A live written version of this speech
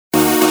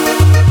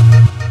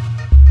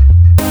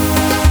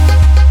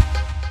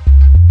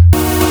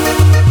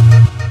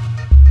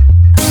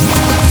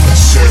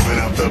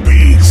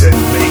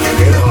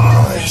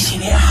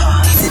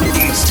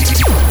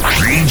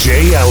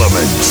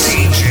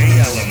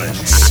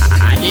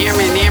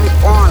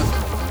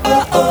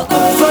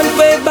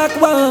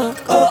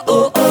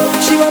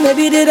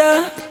beat it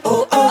up.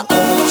 Oh, oh,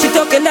 oh. She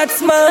talking that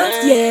smart,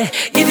 yeah.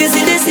 If you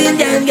see this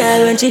Indian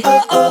girl when she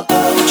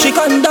she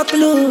conduct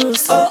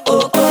loose.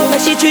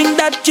 Like she drink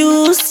that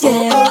juice,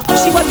 yeah.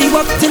 She body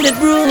walk till it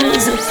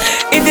bruise.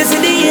 If you see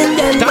the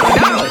Indian girl,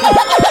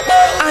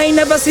 I ain't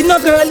never seen no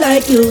girl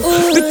like you.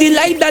 Pretty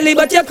like Dolly,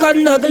 but you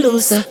conduct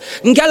loose.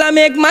 Girl, I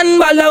make man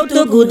ball out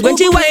too good. When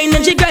she whine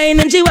and she grind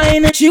and she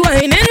whine and she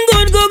whining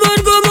good, good,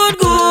 good, good, good,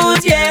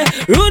 good, yeah.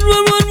 Rude,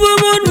 rude, rude,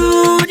 rude, rude,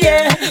 rude,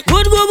 yeah.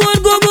 Good, good,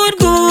 good, good, good,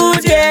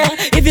 good, yeah.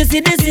 If you see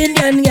this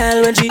Indian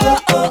girl when she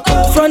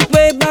front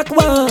way, back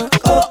walk,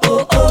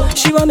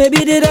 she want me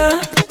beat it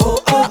up.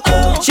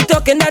 She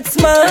talking that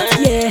smart,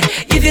 yeah.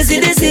 If you see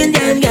this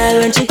Indian girl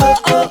when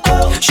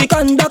she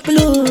conduct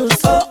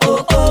loose,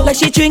 like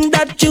she drink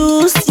that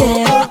juice,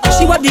 yeah.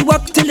 She want the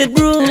walk till it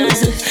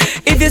bruise.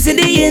 If you see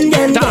the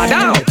Indian girl,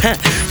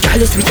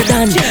 girl is sweeter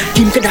than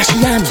Kim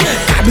Kardashian,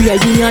 Gabrielle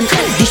Union,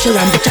 Disha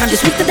Rambutan,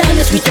 sweeter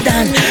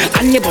than,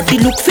 and your body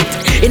look fit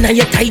in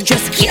your tight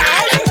dress,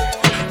 girl.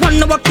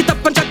 Wanna walk it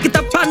up and jack it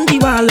up on the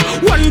wall.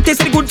 One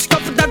taste of the good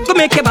stuff that go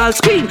make your ball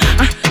scream.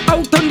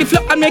 Out on the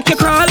floor and make you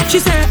crawl. She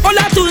say,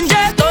 hola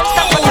tunje, don't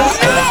stop at all.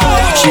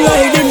 She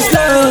riding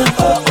slow.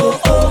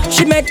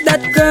 She make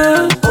that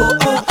girl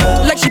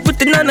like she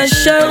putting on a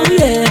show,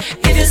 yeah.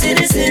 If you see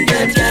this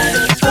Indian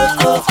girl,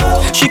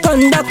 she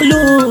conduct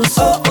loose,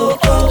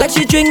 like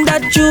she drink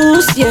that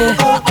juice, yeah.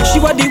 She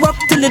want the walk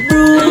till it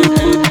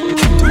bruise.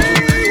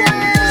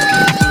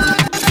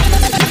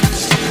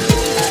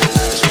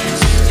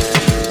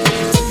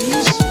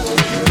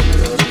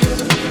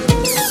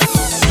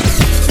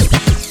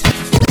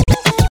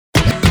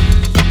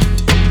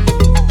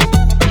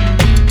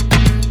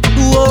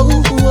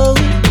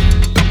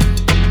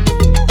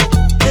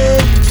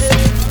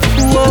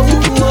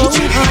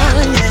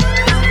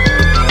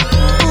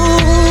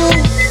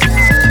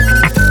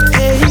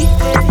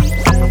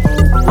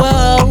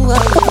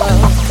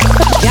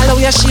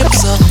 Shape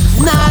so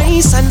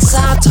nice and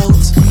sort out.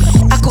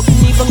 I couldn't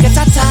even get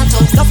a tat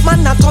out. Enough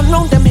man a turn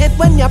round them head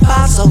when you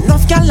pass out.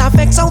 Enough gyal a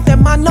vex out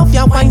them man love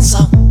your wine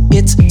so.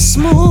 It's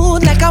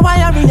smooth like a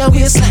wire in your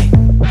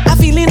waistline. A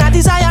feeling a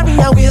desire in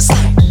your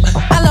waistline.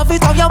 I love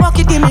it how you walk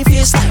it in me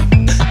face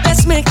time.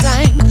 Let's make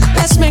time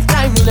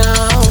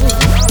now.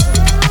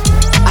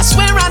 I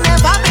swear I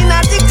never been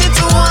addicted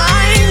to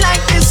wine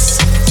like this,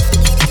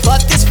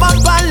 but this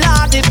bumper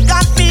lord it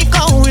got me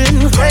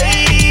going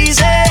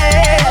crazy.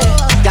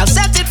 Y'all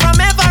set it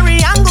from every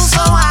angle so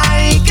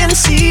I can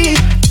see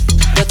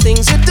the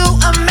things you do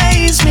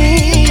amaze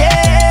me,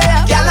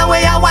 yeah. Y'all the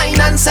way I wine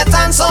and set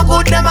on so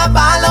good. Them a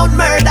ball out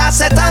murder,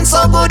 set on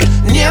so good.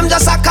 Name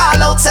just a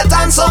call out, set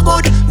on so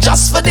good.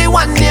 Just for the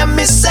one name,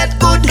 miss set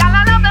good. Y'all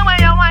I love the way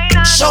you wine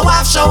and show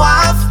off.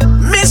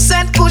 Miss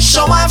set good,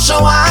 show off.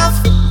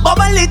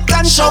 Bubble it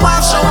and show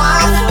off.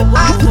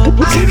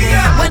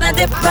 When I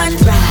dip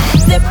and ride,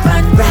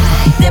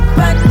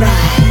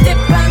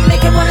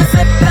 make him wanna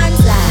slip and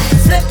slide.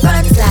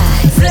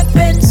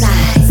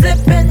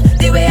 Slipping,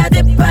 the way I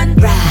dip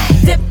and ride,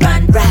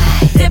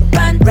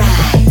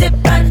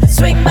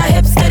 swing my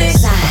hips to the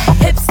side,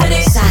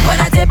 when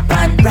I dip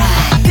and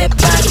ride,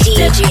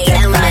 DJ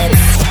Elements.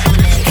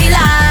 He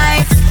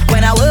likes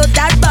when I work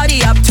that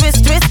body up,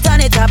 twist,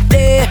 turn it up,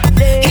 there.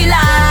 He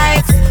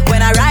likes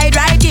when I ride,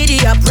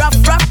 giddy up, rough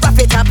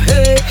it up,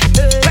 hey.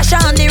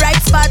 Pressure on the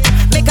right spot,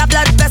 make a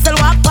blood vessel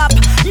walk up,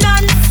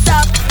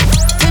 non-stop,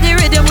 to the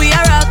rhythm we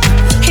are rock.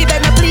 He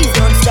beg me please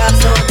don't stop,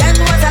 so then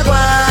what I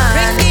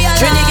want?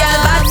 Trini girl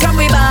back from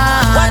we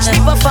band. Watch me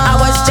perform. I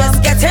was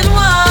just getting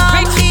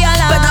warm,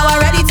 but now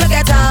I'm ready to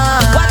get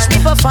on. Watch me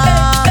perform.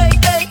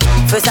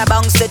 First I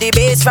bounce to the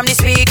bass from the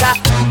speaker,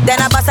 then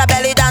I bust a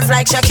belly dance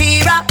like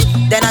Shakira,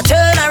 then I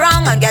turn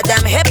around and get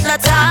them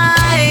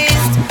hypnotized.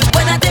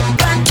 When I dip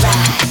and ride,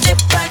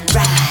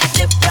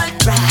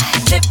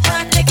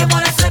 make him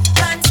wanna slip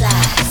and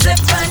slide.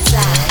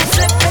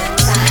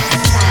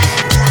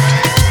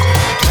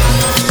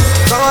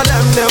 Some of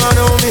them don't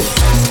know me.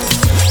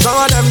 Some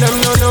of them don't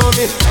know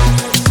me.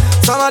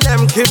 Some of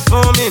them keep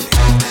for me.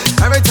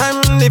 Every time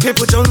the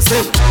people jump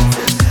in,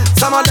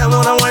 some of them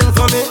wanna wine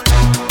for me.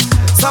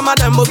 Some of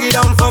them boogie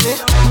down for me.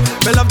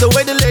 Me love the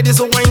way the ladies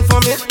will wine for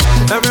me.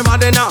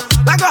 Everybody now,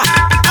 like a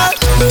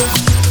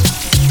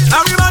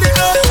everybody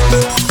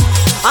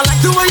I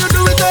like the way you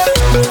do it.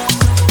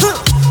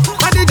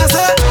 I did just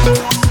say,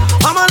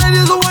 all my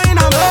ladies will wine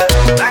on me.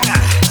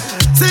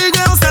 See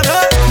girls that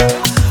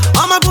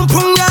I'm a boom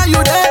boom yeah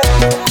you there.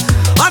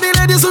 All the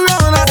ladies who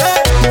run out there,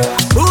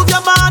 move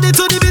your body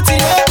to the beat,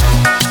 yeah.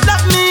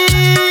 Love me,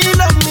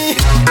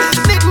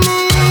 need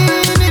me.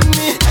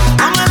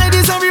 All my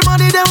ladies,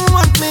 everybody they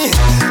want me.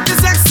 The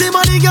sexy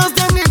body girls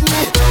they need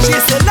me. She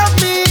said love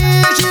me,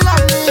 she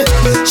love me.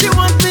 She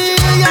want me,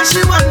 yeah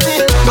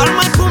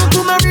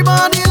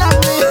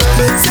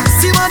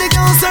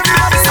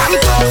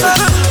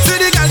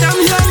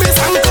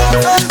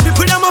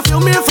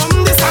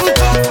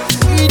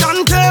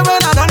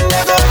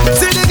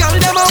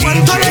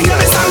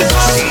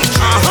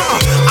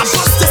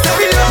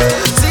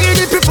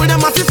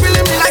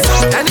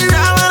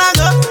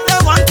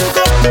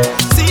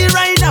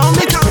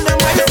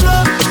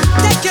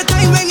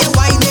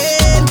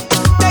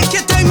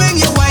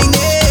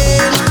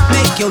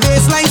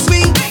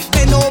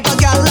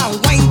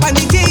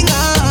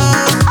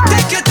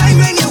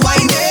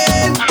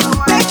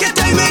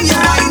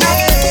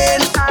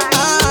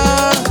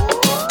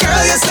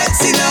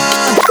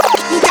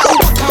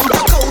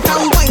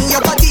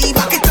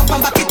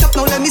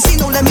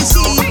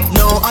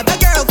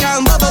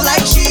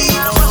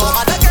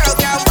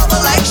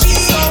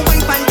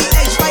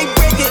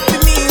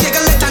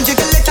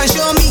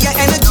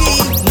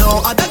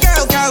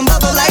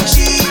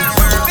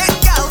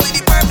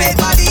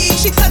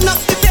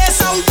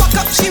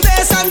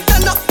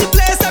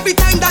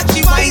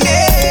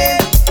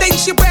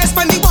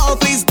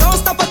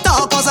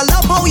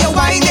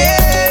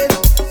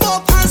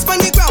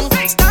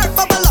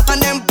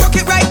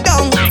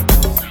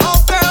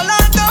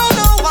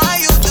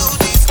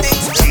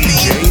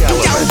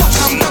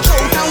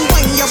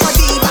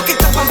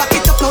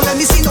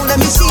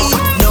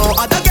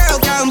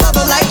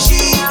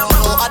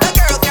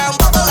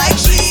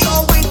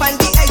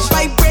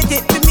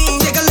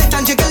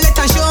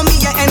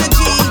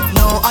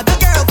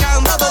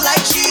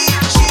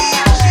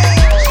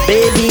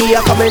we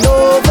are coming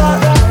over.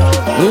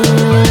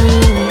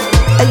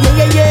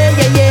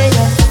 Yeah.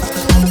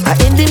 I'm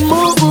in the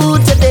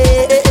mood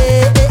today.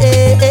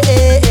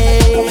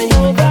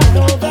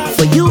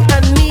 For you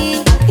and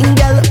me,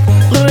 girl,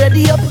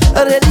 ready up.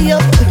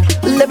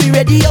 Let me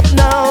ready up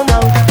now.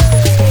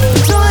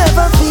 Don't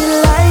ever feel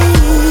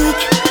like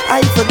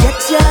I forget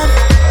ya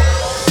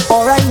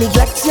or I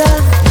neglect ya.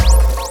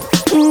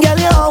 Girl,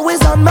 you're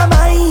always on my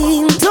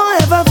mind.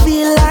 Don't ever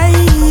feel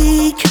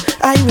like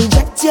I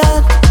reject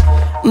ya.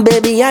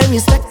 Baby, I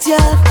respect ya,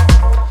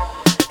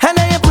 and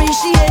I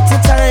appreciate your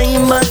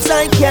time, but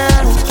I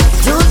can't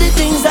do the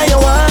things that you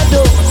want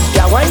to.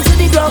 Yeah, wind to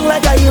the ground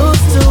like I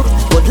used to.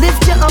 Would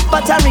lift you up,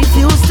 but I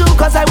refuse to.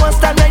 Cause I want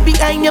to stand right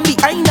behind you,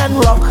 and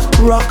rock.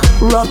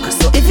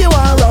 So if you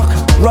want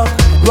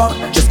rock,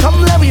 just come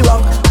let me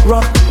rock.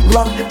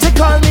 They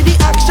call me the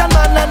action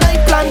man, and I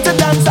plan to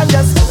dance and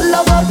just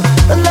love up,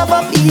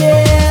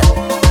 yeah.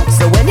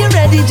 So when you're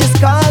ready, just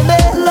call me.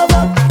 Love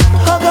up,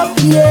 hug up,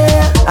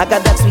 yeah. I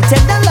got that sweet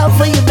tender love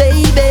for you,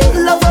 baby.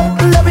 Love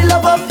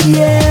up,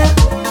 yeah.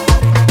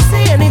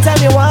 Say anytime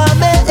you want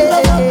me.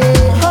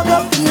 Hug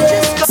up,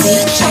 yeah.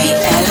 DJ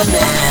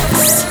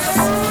Elements.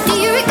 Do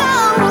you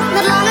recall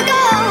not long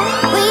ago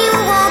when you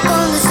would walk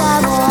on the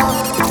sidewalk?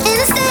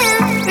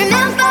 Innocent,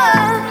 remember,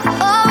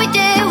 all we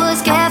did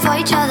was care for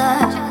each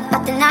other.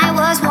 But the night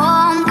was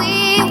warm,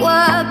 we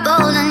were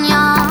bold and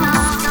young.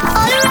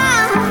 All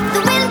around, the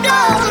wind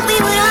blows, we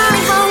would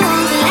only hold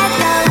on to let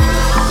go.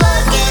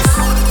 Focus,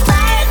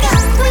 fire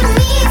gun, we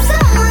need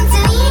someone to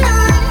lean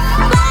on.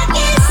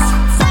 Focus,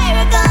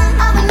 fire gun,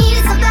 all we need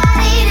is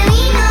somebody to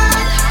lean on.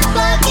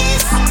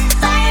 Focus,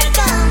 fire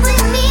gun, we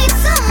need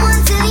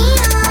someone to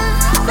lean on.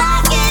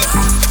 Focus,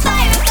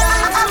 fire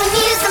gun, all we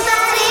need is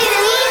somebody to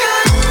lean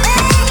on.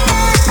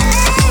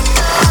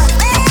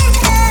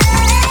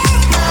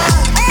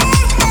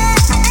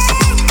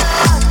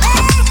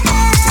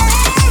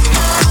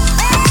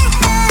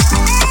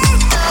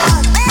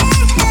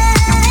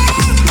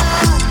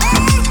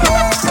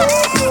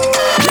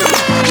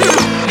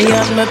 Me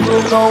and my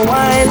crew go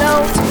wild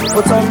out,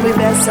 put on my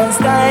best and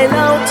style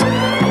out. Step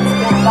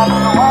back on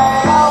the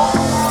wild out.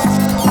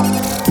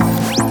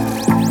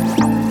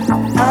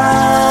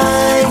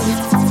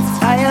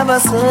 I have a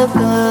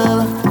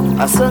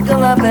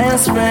circle of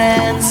best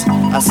friends,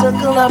 a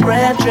circle of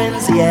brethren,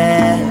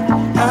 yeah.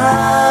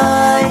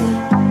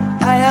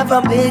 I have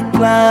a big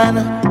plan,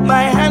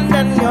 my hand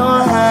in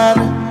your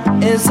hand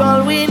is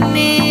all we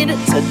need.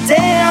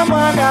 Today I'm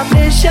on a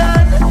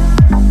mission.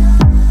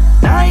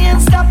 I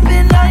ain't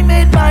stopping, I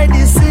made my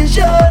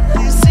decision.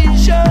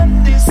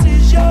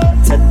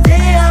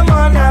 Today I'm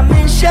on a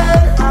mission,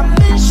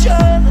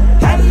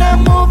 and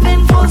I'm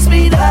moving full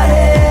speed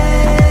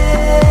ahead.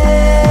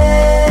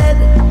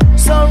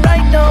 So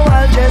right now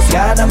I'll just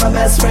gather my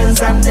best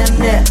friends and them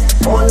there.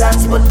 All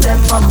hands put them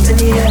up in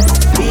the air.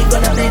 We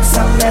gonna make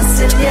some mess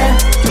in here.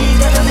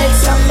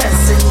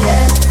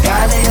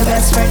 Gather your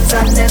best friends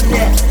and them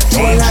there.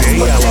 All hands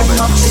put them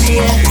up in the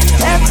air.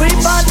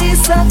 Everybody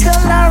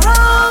circle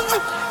around.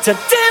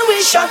 Today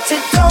we shut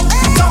it down.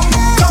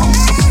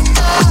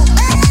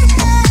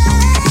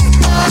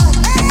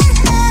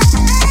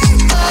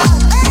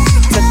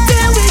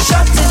 Today we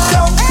shut it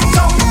down.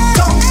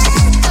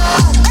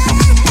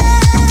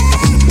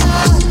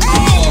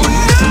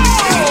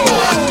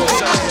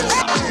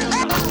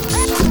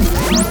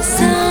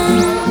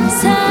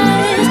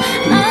 Sometimes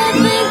I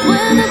think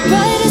we're the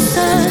brightest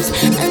stars,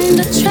 and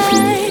I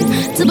try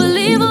to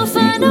believe we'll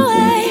find a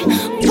way.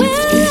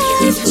 Will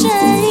life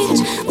change?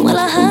 Will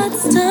our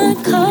hearts turn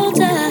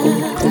colder?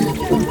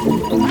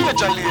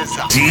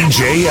 DJ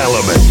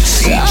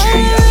Elements.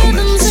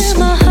 Rhythms in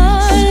my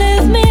heart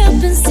lift me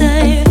up and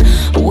say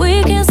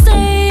we can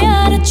stay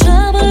out of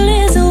trouble.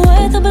 Is it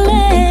worth the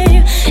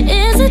blame?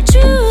 Is it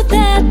true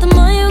that the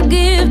more you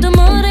give, the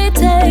more they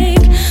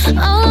take?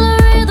 All the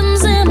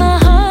rhythms in my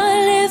heart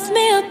lift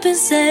me up and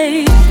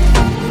say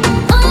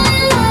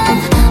only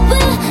love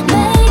will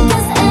make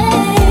us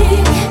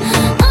ache.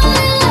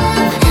 Only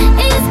love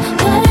is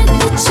worth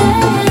the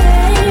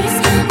chase.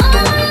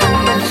 Only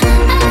love,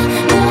 I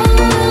know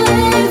we'll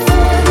wait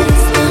for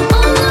this.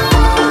 On the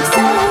rocks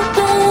up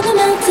on the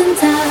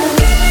mountaintop.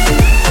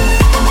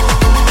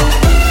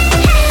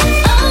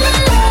 Only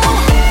love,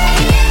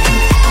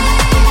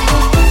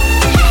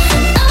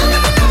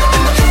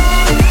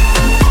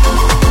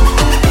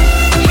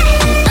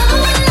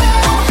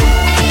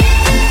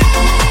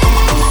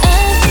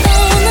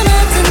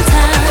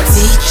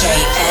 DJ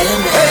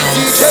Elements.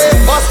 DJ,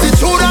 bust the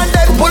tune and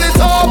then pull it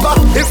over.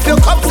 If your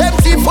cup's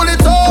empty, pull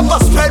it over.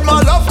 Spread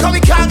my love, cause we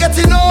can't get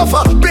enough.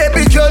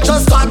 Baby girl,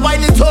 just start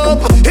winding it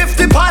up. If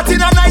the party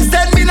not nice,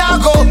 then me nah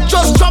go.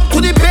 Just jump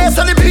to the bass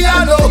and the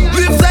piano.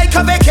 Live like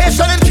a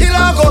vacation in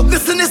Kilago.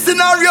 Listen this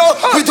scenario,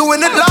 we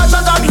doing it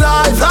larger than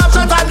life.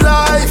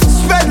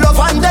 Spread love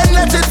and then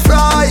let it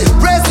fly.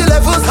 Raise the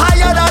levels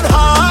higher than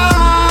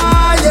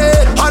high,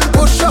 yeah. And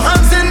push your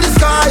hands in the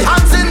sky.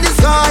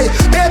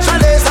 Nature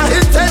laser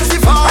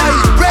intensify.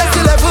 Raise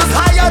the levels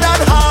higher than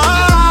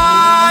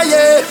high,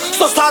 yeah.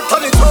 So start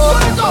turning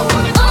it up.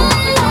 only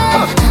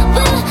love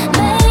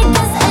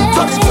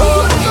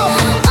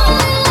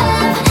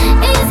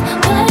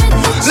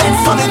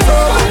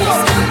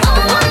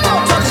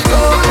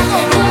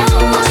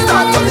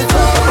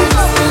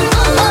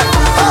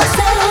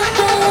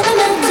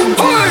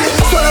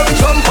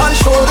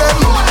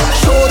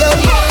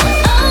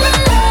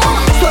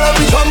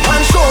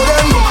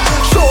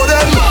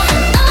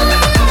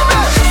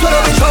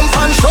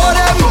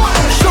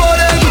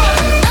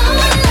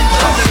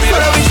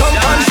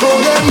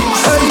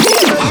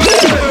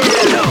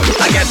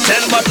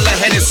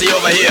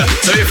over here.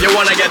 So if you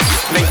wanna get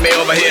link me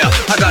over here.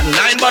 I got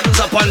 9 buttons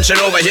of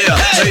punching over here.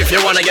 So if you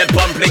wanna get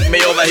pumped, link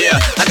me over here.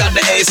 I got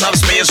the ace of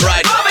spades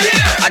right over here.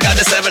 I got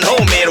the 7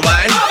 homemade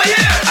wine over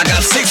here. I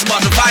got 6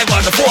 bottle, 5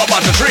 bottle, 4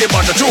 bottle, 3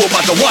 bottle, 2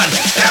 bottle, 1.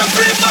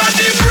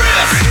 Everybody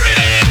breath.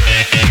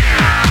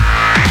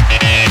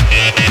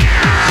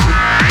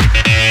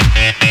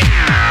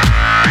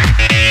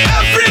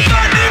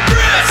 Everybody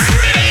breath.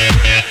 Ready.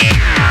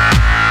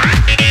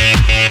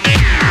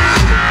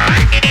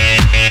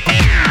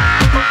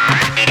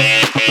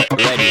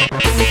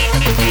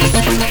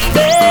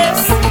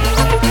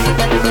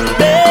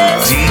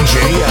 DJ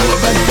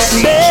Element.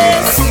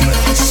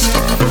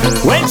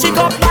 When she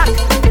come back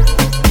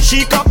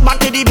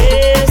to the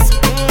base.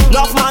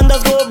 Enough man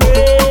does go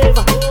brave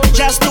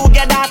just to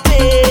get that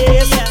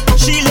taste.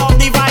 She love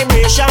the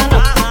vibration,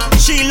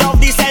 she love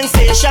the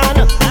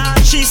sensation.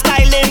 She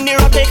styling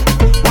erotic,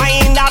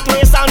 wind that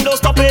waist and don't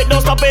stop it,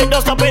 don't stop it,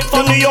 don't stop it.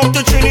 From New York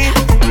to Trini,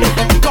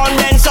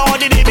 condense all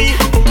the DB,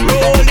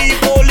 roly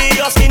poly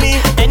or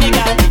skinny. Any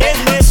guy, it's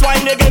bass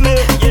wine they give me.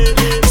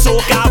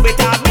 Soak her with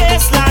her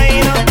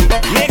bassline,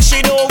 make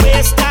she don't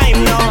waste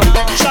time now.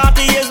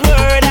 Shorty is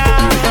murder.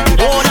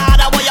 Oh Lord,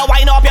 boy you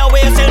wind up your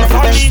waist in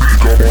front of me.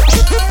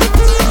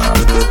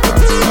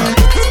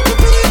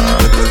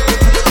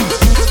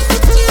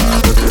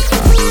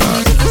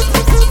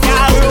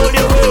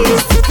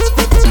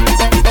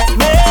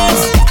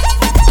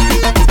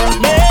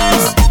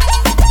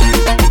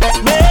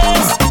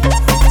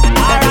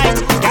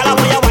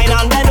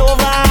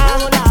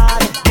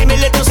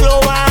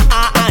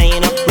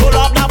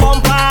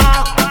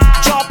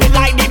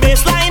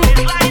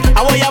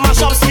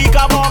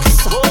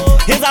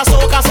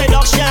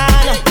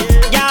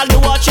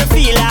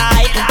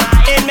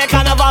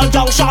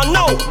 Junction,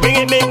 no, bring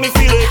it, make me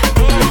feel it.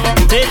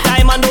 Take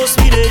time and don't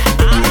speed it.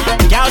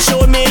 Girl,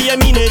 show me you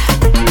mean it.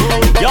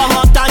 You're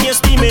hot and you're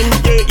steaming,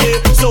 yeah, yeah.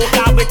 So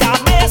come with a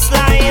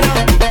baseline,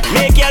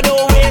 make you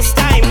don't waste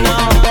time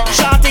now.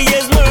 Shorty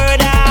is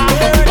murder.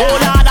 Oh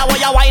Lord, I want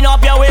you wind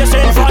up your waist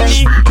in front of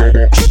me.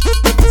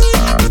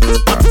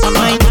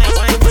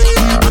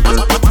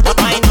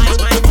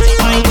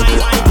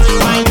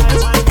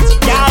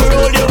 Girl,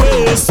 roll your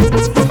waist.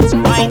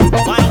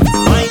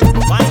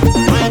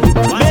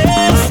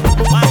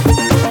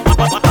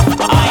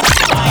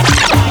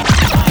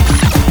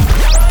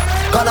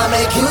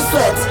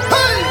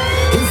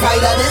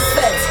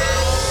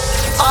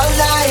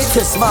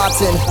 Chris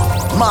Martin,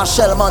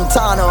 Marshall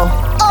Montano.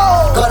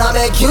 Oh, gonna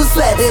make you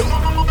sweat it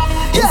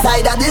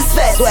inside of this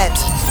fest. Sweat,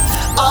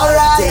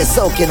 alright. Stay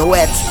soaking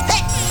wet.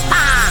 Hey.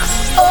 Ah.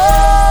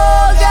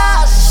 Oh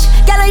gosh,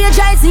 girl, you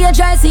dry, see you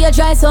dry, see you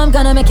dry, so I'm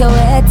gonna make you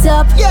wet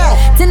up. Yeah,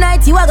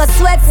 tonight you are gonna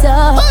sweat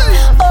up. Hey.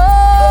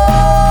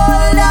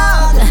 Oh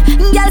Lord,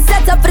 girl,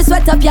 set up for the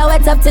sweat up, you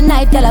wet up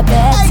tonight, girl, I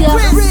bet you.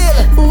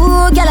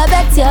 Ooh, girl, I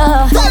bet you.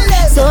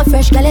 So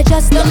fresh, girl, you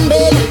just done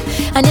big.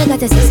 And you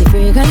got a sexy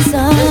fragrance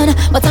on.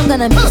 But I'm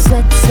gonna make you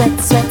sweat, sweat,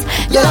 sweat.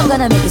 Girl, I'm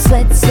gonna make you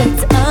sweat,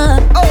 sweat,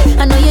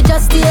 I know you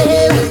just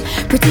here,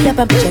 pretty up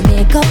and put your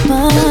makeup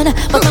on.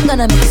 But I'm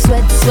gonna make you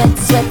sweat, sweat,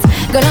 sweat.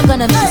 Girl, I'm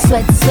gonna make you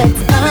sweat, sweat,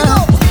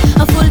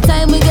 A full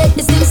time we get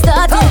this thing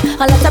started.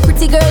 A lot of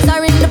pretty girls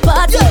are in the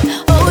party.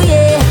 Oh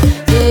yeah,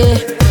 yeah,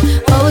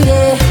 oh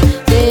yeah,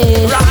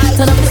 yeah.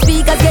 Turn up the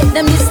speakers, get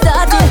them this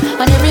started.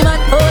 And every man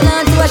hold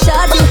on to a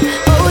shawty.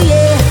 Oh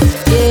yeah,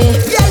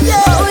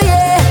 yeah, oh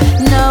yeah.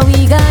 Now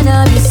we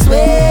gonna be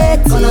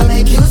sweating, gonna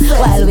make you sweat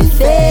while we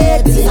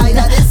fetting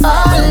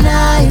all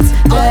night,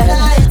 girl,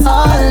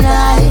 all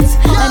night.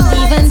 And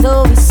even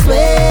though we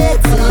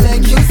sweating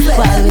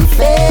while we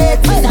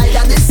fetting,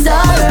 it's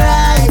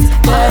alright,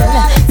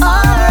 girl,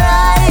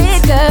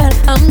 alright, girl.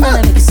 I'm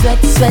gonna make you sweat,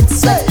 sweat,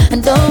 sweat,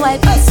 and don't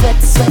wipe me, sweat,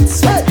 sweat,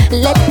 sweat.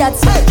 Let that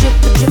sweat drip,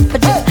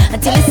 drip, drip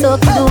until it's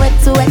soaking wet,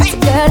 wet,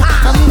 girl.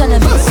 I'm gonna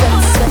make you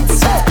sweat, sweat,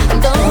 sweat,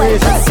 and don't wipe me,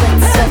 sweat,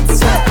 sweat,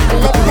 sweat.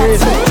 Let that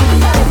sweat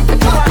drip, drip,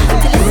 drip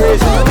until it's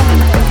soaking wet.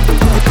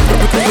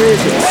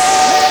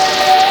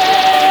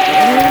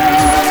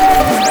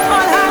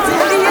 All hands in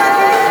the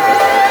air.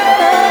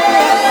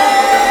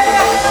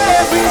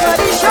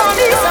 Everybody show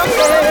me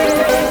something.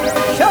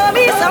 Show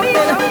me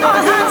something. All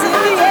hands in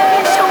the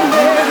air. Show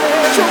me,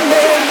 show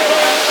me.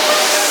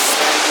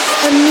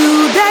 A new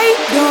day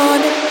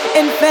dawning,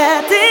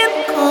 inviting,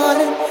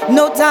 calling.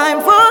 No time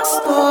for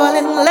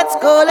stalling. Let's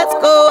go, let's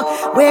go.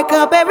 Wake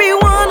up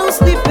everyone who's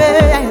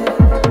sleeping.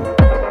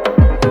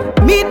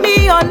 Meet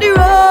me on the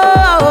road.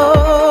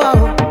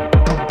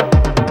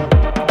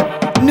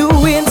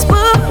 New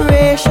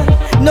inspiration,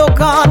 no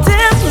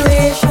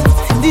contemplation,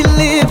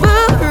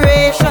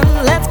 deliberation.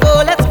 Let's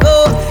go, let's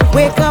go.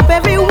 Wake up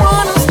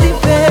everyone who's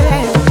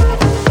sleeping.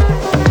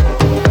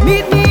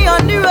 Meet me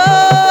on the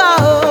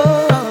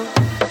road.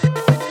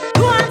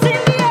 Two hands in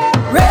the air.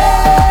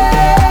 Raise.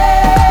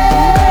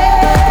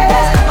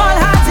 All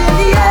hands in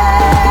the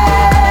air.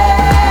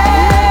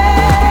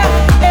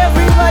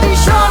 Everybody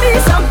show me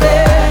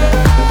something.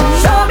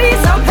 Show me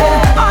something.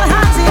 All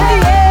hands in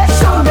the air.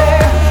 Show me,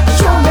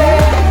 show me.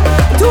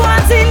 Two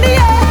hands in the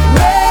air.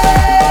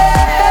 Raise.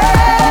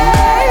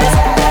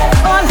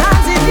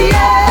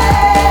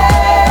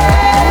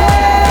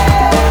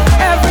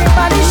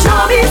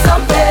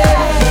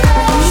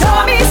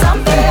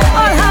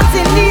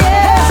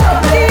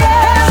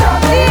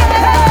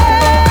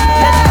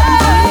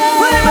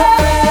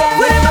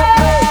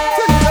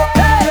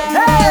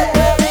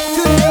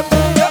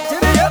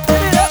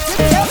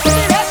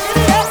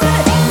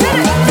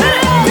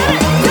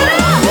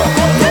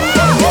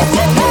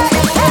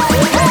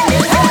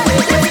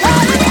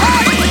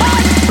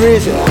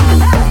 Raise it.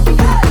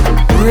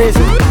 Raise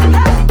it.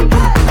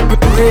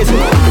 Raise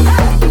it.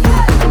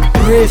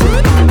 Raise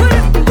it.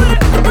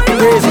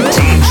 Raise it.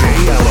 DJ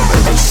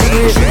Elements.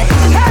 Raise it.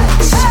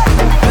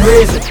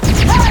 Raise it.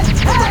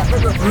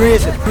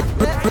 Raise it.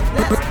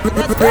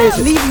 Raise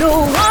it. Leave no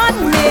one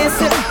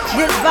missing.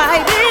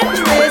 Divided,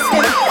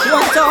 twisting.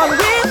 What's all we're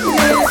missing?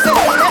 Let's go.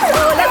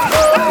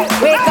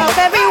 Wake up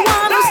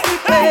everyone who's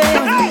sleeping.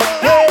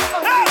 Hey.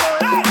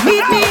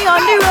 Meet me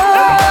on the road.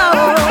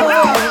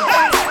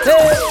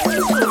 Hey.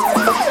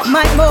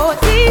 My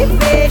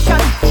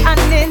motivation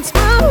and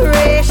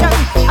inspiration,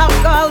 a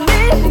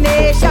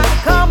culmination.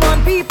 Come on,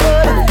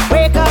 people.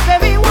 Wake up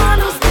everyone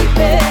who's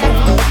sleeping.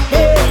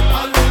 Hey.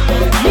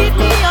 Meet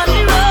me on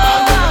the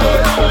road.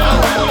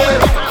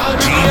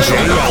 DJ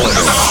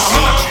Elements.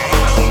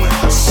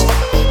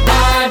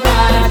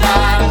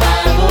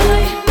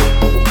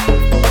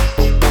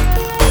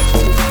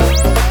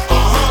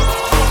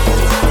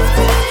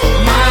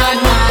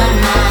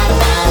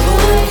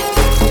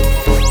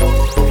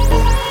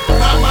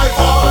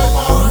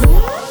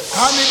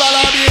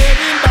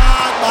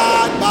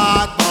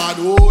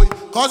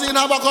 Cause he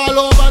never call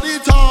over the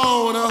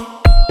town.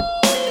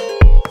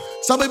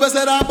 Some people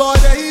say that boy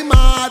they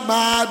mad,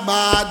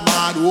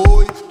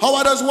 boy. How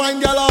I just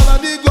wine girl all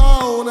on the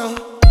ground.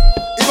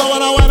 If I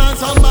wanna wine on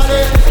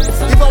somebody,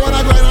 if I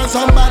wanna grind on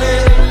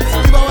somebody,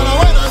 if I wanna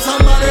wine on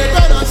somebody,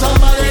 grind on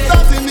somebody,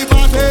 dance in the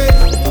party.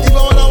 If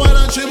I wanna wine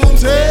on she boom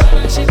say,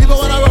 if I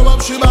wanna rub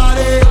up she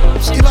body,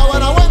 if I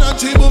wanna wine on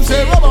she boom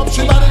say, rub up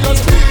she body,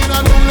 just clean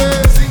and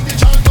cool, sing the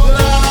chant out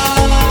loud.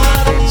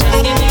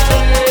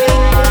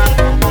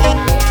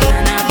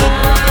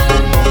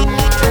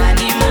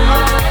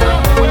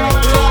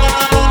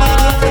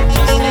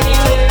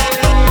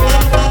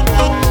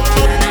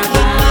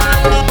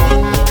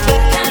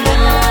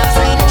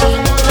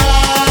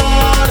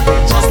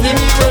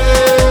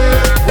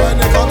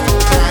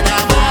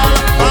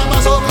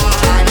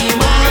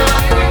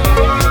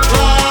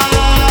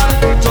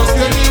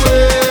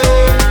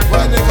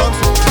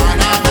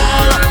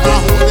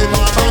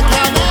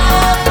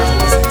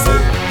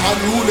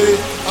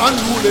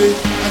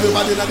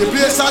 Everybody in the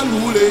place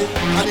unruly.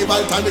 And the by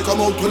the time they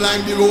come out to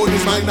line the road, this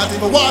mind not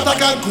even water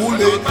can cool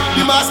me.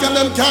 The mask and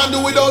them can't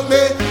do without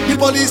me. The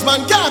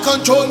policeman can't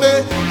control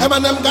me. Them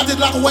and them got it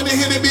like when they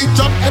hear the beat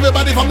drop.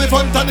 Everybody from the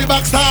front and the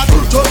back start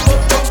jump up,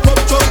 jump up,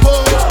 jump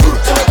up.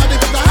 Everybody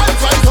put their hands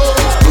right up.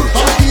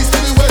 From the east to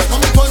the west,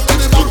 from the front to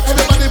the back.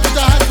 Everybody put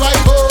their hands right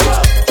up.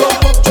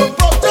 Jump up, jump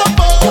up, jump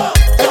up.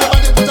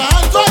 Everybody put their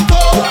hands right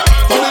up.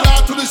 From the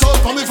north to the south,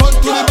 from the front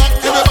to the back.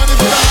 Everybody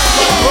put their hands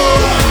right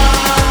up.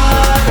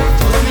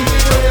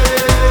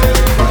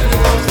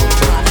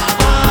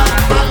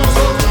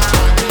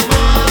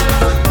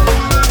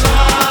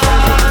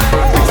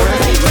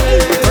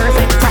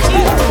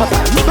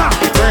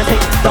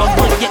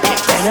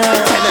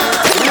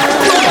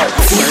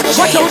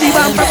 Watch out the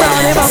bumper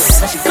running out.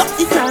 She got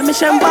the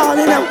transmission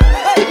balling out.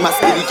 It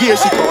must be the gear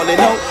she calling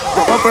out.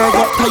 Rubber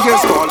got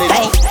tires falling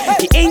out.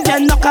 The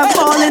engine knock her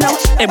falling out.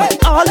 And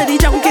all of the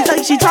junkies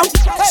like she drunk.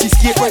 She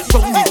skate right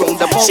round the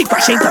roundabout. She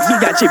crash into me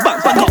and she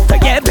bumper got to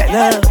get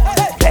better.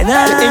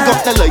 Ain't got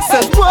the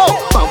license, whoa.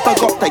 Bumper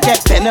got to get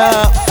better.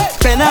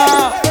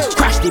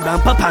 Crash the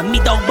bumper pan me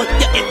down but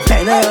yeah it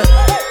better.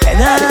 Ain't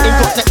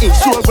got the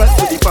insurance,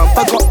 so the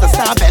bumper got the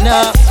star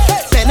better.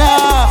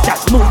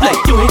 Just move like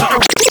you ain't got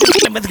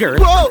a girl.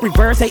 Whoa.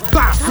 Reverse it,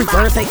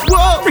 reverse it,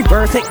 Whoa.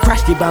 reverse it.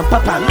 Crash the bumper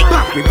pan me.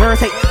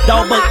 Reverse it,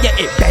 down but yeah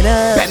it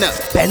better.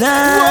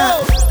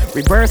 Whoa.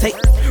 Reverse it,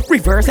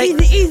 reverse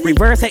it,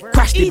 reverse it.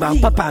 Crash the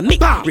bumper pan me.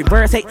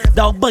 Reverse it,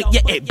 down but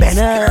yeah it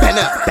better.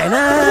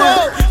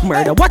 Whoa.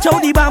 Murder, watch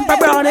out the bumper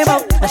browning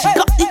out. And she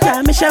got the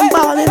transmission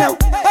balling out.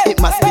 It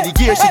must be the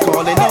gear she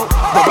calling out.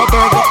 Rubber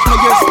got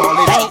tires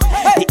falling out.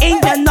 The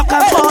engine knock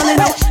her falling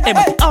out. And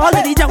all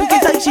of the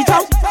junkies like she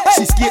drunk.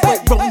 She skate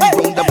right round the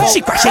roundabout.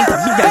 She crash into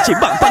me and she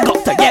bumper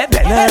got to get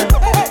better.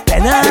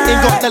 Ain't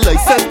got the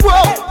license,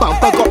 whoa.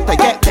 Bumper got to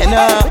get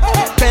better.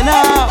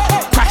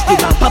 Crash the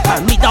bumper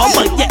pan me down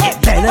but yeah it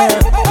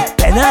better.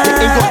 Ain't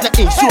got the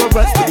insurance,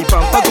 so the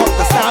bumper got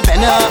the star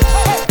better.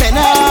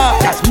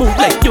 Just move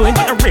like you ain't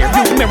got a rear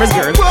view mirrors,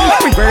 girl.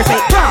 Reverse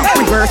it,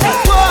 reverse it,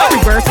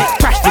 reverse it.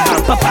 Crash the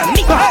bumper pan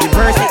me.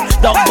 Reverse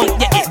it, down but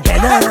yeah it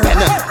better.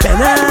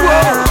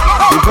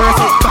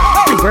 Reverse it,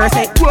 reverse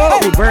it,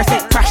 reverse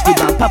it. Crash the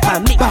bumper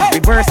pan me.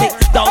 Reverse it,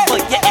 down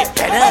but yeah it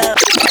better.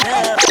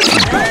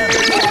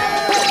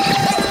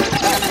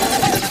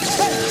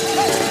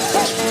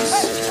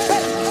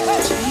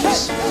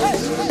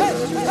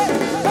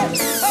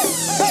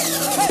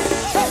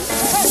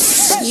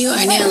 You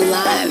are now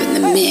live in the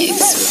mix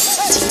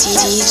with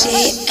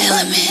DJ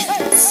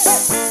Elements.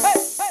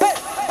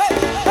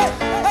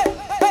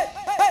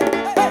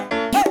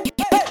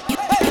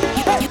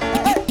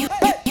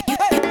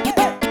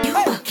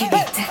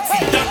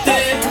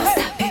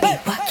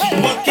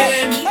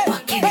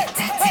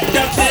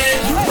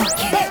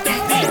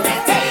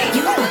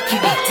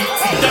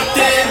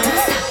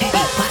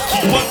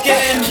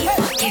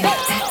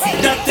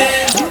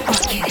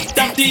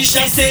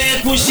 Keisha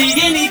said, pushy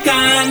in the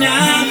corner,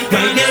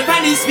 right there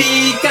on the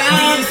speaker.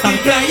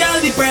 Apply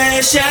all the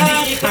pressure,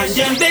 and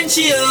then bend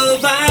she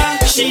over.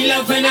 She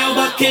love when I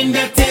walk in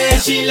the tail.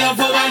 She love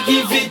how I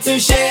give it to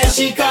share.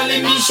 She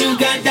calling me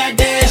sugar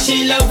daddy.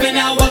 She love when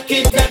I walk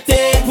in the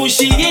tail.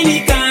 Pushy in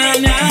the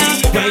corner,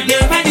 right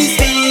there on the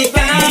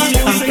speaker.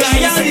 Apply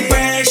all the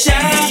pressure,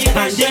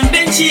 and then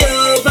bend she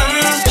over.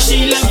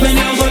 She love when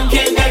I walk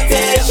in the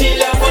tail. She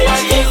love how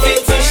I give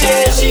it to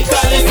share. She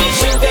calling me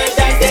sugar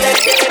daddy.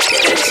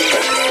 Then she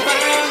over.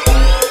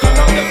 Come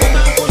on the foot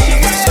and push it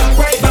back,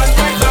 right back,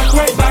 right back,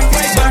 right back,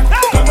 right back.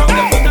 Come on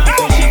the foot and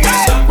push it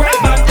back, right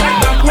back, right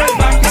back, right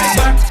back, right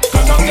back.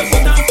 Come on the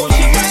foot and push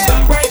it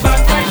back, right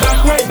back, right back,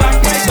 right back,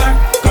 right back.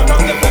 Come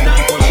on the foot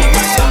and push it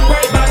back,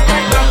 right back,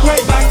 right back,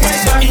 right back,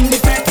 right back. In the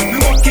pet, we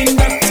walking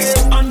that day.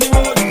 On the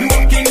road, we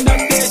walking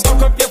that day.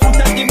 Tuck up your foot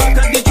at the back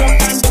of the truck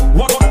and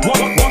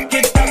walk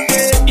it that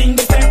day. In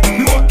the pet,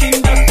 we walking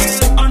that day.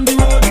 On the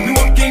road, we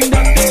walking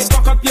that day.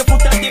 Tuck up your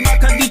foot at the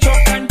back of the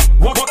truck and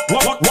walk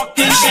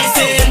it. She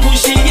said,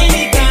 pushing in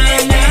the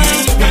corner,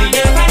 right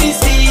there on the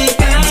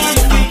speaker.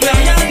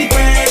 Apply all the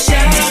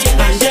pressure,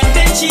 and then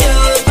bend she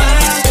over.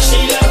 She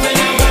love when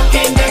I walk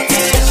in that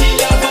day. She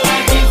love how I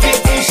give it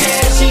to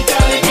share. She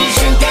calling me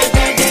sugar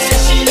daddy.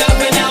 She love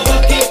when I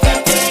walk in that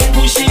day.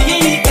 Pushing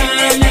in the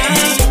corner,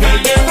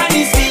 right there on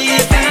the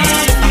speaker.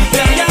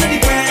 Apply all the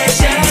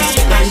pressure,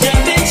 and then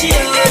bend she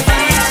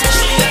over.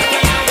 She love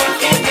when I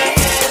walk in that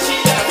day. She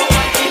love how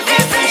I give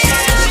it to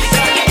share. She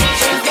calling me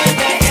sugar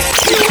daddy.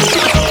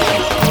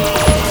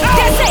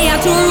 They say I'm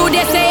too rude,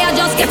 they say I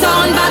just get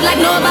on bad like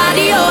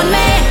nobody own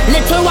me.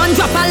 Little one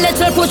drop a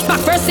little push back,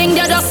 first thing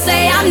they just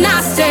say I'm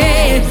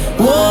nasty.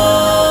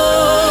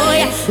 Whoa,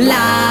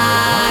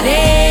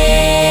 laddie.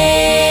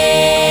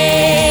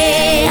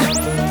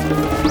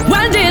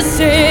 Well, this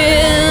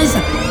is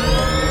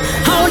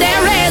how they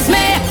raise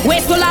me.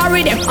 Wasteful or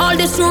rhythm, all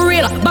this too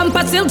real.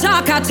 Bumper still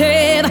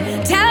talkative.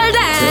 Tell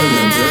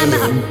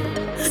them,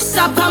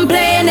 stop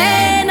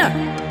complaining.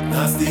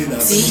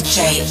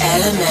 DJ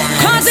Element.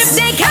 Cause if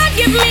they can't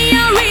give me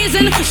a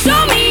reason,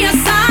 show me a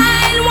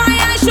sign why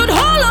I should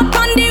hold up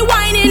on the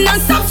whining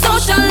and stop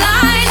social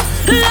line.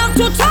 Love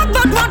to talk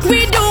but what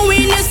we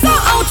doing is so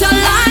out of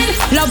line.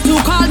 Love to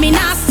call me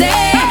nasty,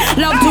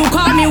 love to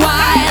call me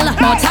wild,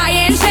 but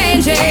I ain't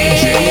changing.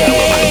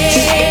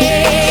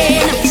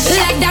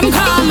 Let them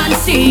come and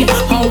see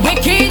how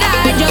wicked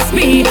I just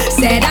be.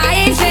 Said I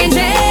ain't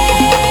changing.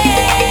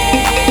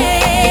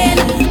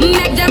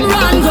 Make them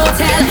run, go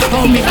tell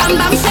how me bam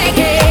bam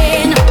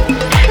shaking.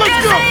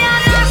 Let's go.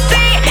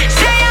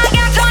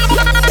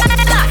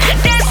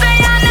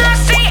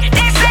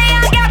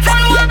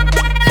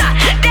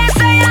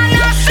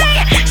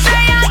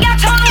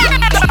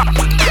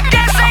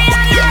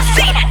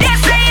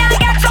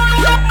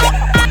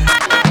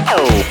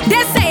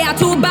 They say I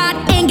too bad,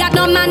 ain't got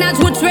no manners,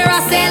 would swear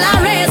I sail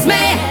a race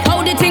me.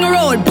 How the thing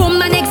roll,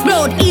 boom and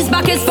explode, ease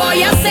back is for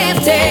your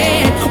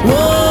safety.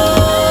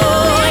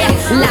 Whoa,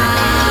 laddie.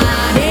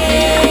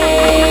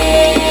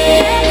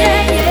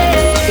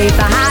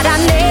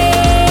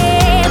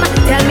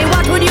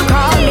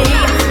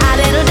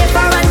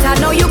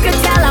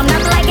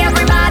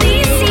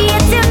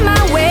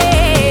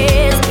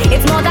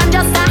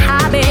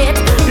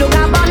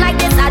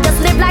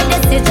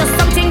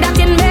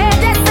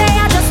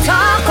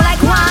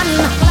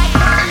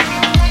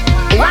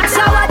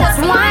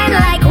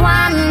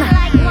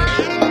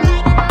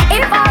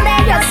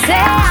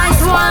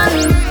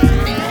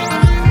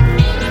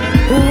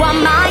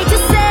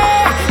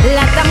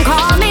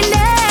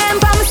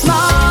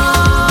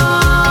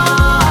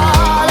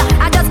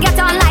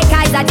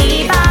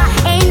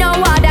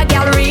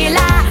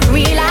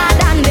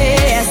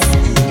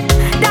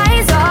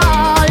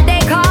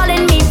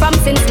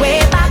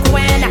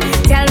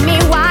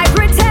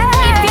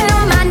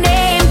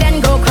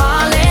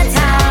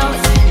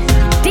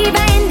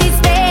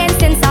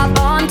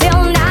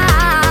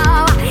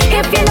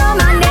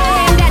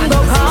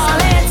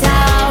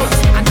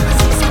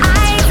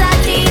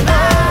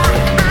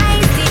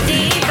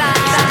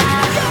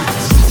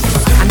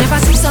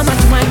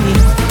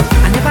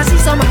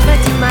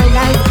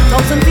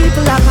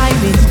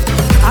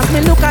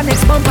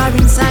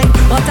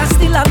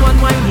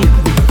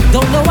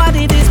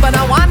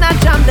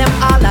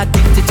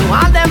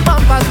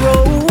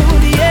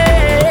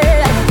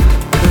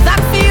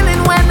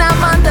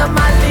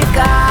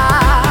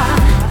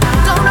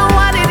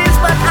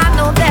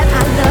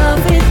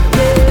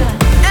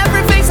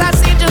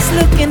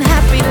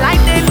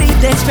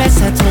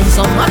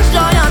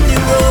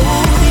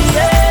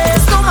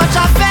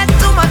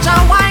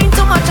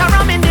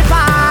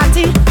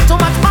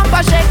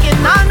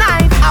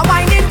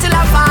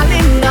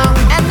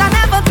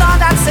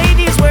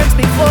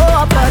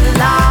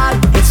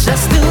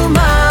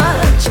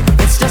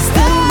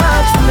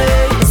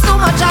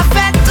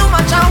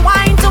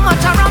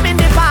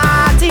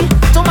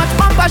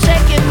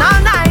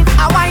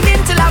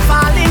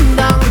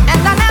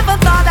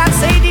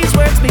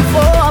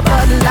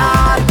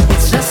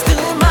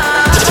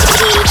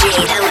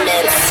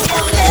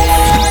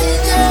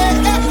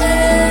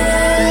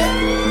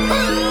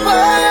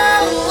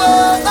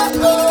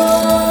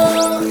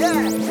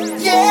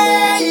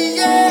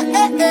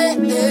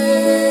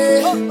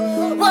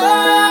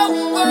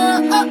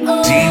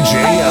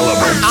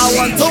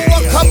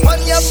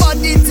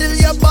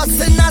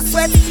 busting a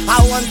sweat.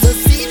 I want to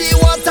see the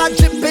water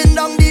dripping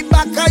down the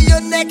back of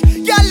your neck.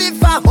 Girl,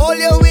 if I hold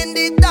you in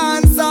the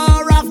dance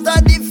or after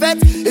the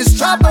fete, it's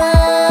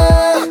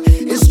trouble,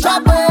 it's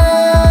trouble.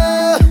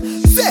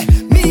 Say,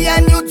 me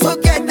and you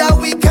together,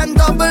 we can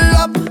double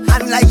up.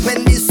 And like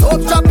when the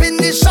soap drop in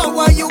the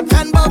shower, you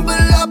can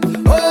bubble up.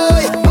 Oh,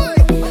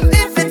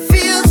 if it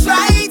feels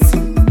right,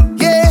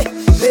 yeah,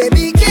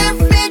 baby, give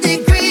me the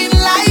green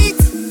light.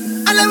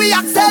 And let me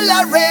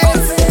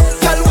accelerate.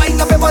 Girl,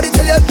 wind up your body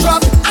till you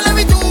drop. And let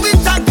me do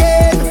it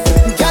again.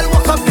 Girl,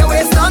 walk up your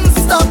waist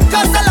non-stop.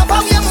 Cause I love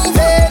how you're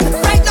moving.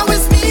 Right now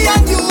it's me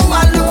and you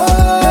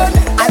alone.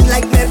 And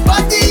like my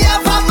body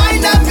have a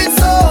mind of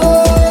its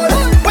own.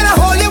 When I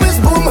hold you it's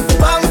boom,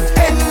 bang,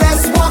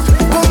 endless walk,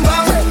 boom,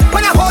 bang.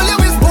 When I hold you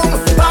it's boom,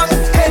 bang,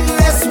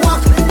 endless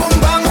walk, boom,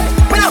 bang.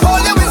 When I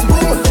hold you it's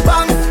boom,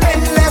 bang,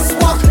 endless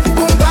walk,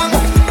 boom, bang.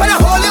 When I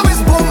hold you it's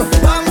boom,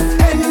 bang,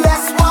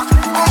 endless walk.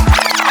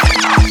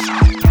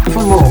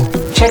 For more,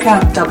 check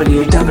out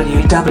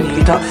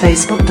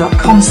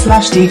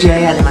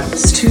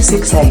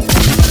www.facebook.com/DJElements268.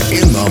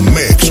 In the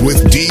mix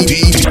with DJ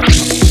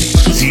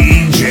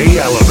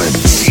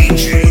Elements.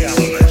 DJ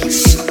Elements.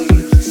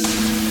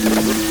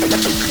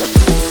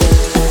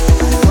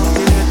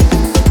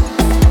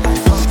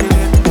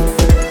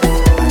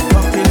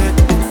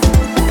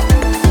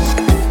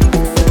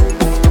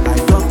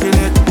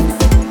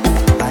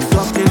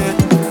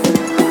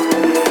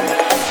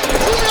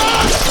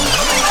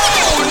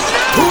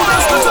 Who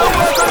does go to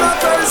work on a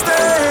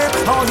Thursday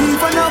or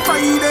even a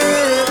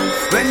Friday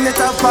when it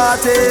a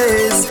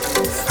parties?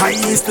 I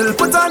still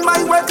put on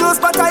my wet clothes,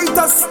 but I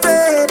just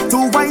stay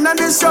to wine on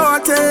the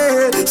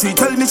shorty. She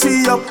tell me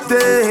she up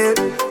there.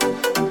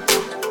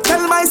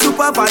 Tell my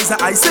supervisor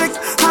I sick,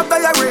 have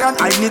diarrhea and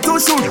I need to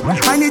shoot.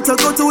 I need to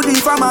go to the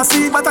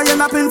pharmacy, but I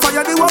end up in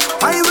fire the walk.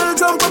 I will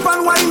jump up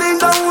and winding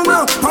down,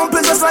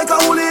 pumping just like a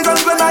hooligan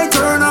when I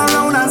turn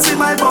around and see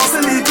my boss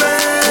in the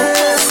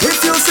place.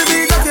 If you see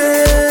me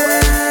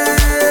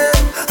again,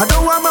 I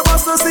don't want my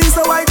boss to see,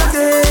 so I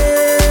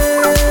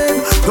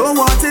again. Don't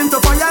want him to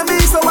fire me,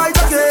 so I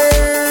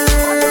again.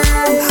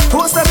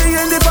 Post me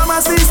in the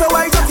pharmacy, so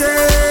I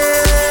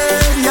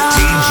again. Yeah.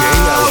 DJ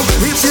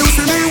Elements. If you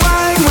see me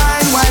wine,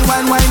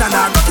 and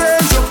I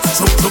again,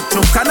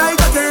 choke, and I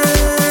again.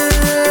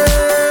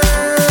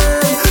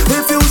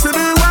 If you see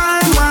me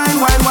wine,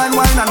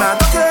 and I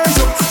again,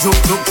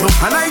 choke,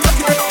 and I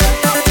again.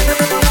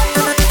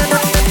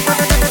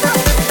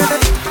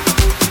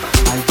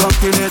 I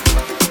duck in it.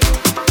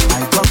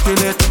 If you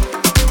see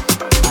me,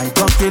 I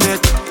duck in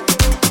it.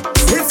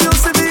 If you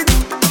see me,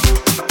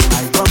 I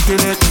duck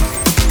in it.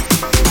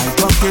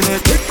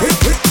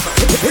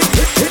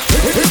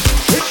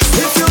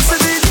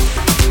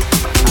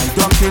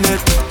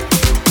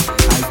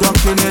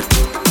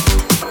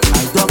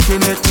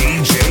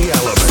 DJ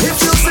Elements.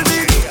 If you see me,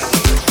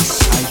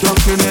 I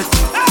duck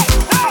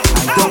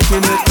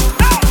in it.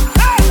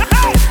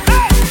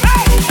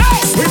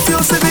 If you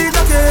see me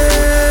ducking,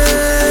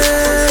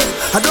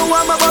 I don't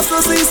want my boss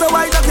to see, so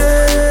I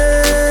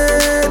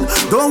ducking.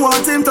 Don't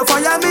want him to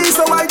fire me,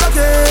 so I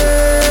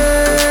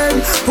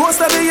ducking.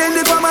 Post me in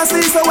the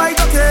pharmacy, so I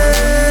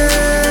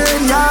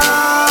ducking.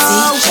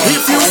 Yeah.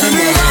 If you see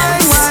me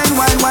wine,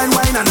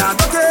 and I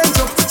ducking,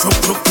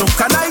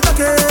 choke, and I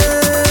ducking.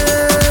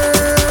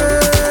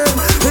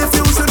 If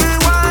you see me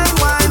wine,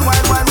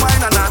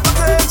 and I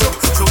ducking,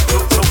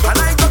 choke, and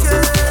I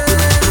ducking.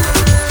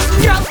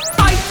 Girl,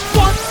 I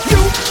want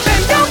you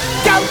bend down.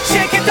 Girl,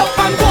 shake it up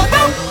and go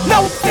down.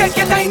 Now take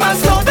your time and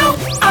slow down.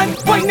 And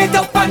wind it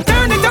up and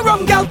turn it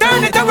around. Girl,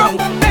 turn it around.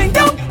 Bend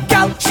down.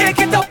 Girl, shake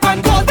it up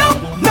and go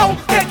down. Now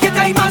take your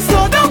time and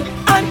slow down.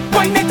 And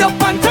wind it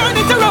up and turn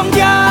it around.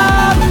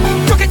 Girl,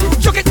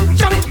 choke it,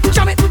 jam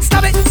it,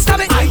 stab it,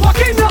 I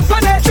walking up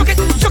on it. Choke it,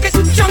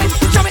 jam it,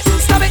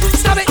 stab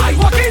it, I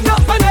walking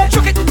up on it.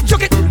 Choke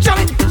it, jam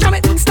it,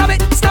 stab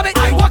it,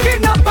 I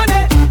walking up on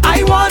it.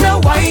 I wanna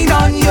wine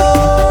on you.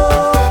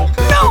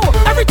 No,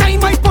 every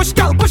time I push,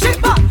 girl, push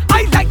it back.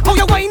 I like how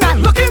you whine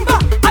and looking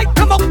back. I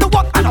come out the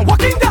walk and I'm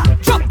walking down.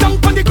 Drop down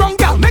on the ground,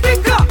 girl, make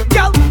it clap.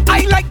 Girl,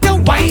 I like the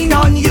wine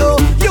on you.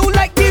 You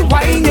like the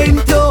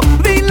whining too.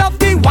 We love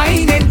the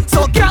whining.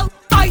 So, girl,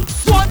 I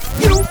want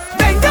you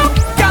bend down.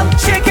 Girl,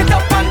 shake it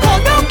up and go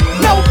down.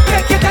 Now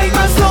take your time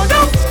and slow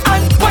down.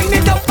 And wind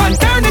it up and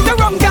turn it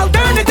around. Girl,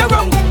 turn it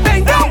around.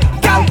 Bend down.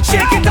 Girl,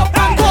 shake it up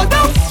and go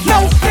down.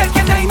 Now take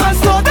your time and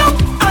slow down.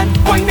 And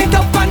wind it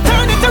up and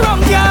turn it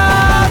around.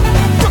 Yeah.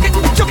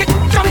 Choke it,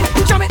 jam it,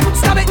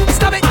 stab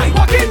it, I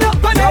walking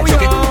up and down.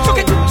 Choke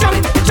it, jam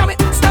it,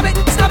 stab it,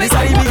 I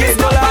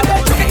walking up and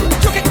down.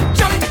 Choke it,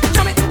 jam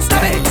it,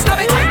 stab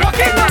it, I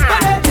walking up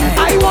and down.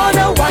 I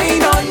wanna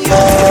wine on you.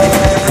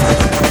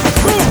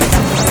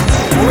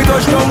 When we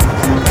touch down,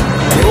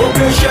 the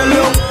open shell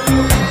up.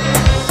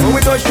 When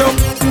we touch down,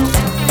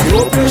 the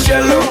open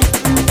shell up.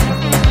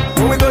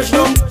 When we touch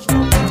down,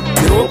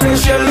 the open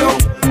shell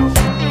up.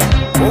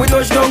 When we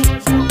touch down,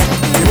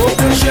 the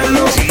open shell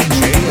up.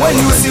 When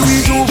you see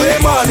we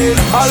Juve morning,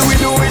 all we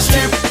do is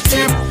chip.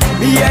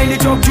 Behind the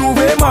truck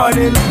Juve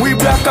morning, we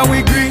black and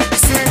we green.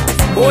 See,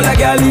 All a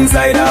girl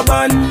inside a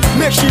band,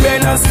 make she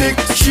bend and stick.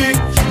 She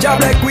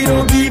job like we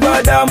don't give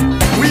a damn.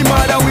 We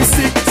mad and we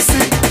sick.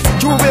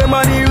 Juve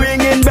money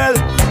ringing bell,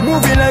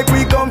 moving like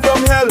we come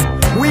from hell.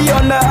 We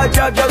under a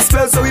jab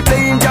spell, so we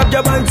playing jab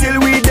until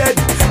we dead.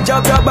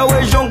 Jab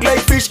we junk like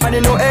fish, and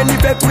you know any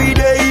effect we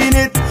dey in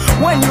it.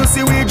 When you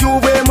see we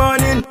Juve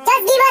morning,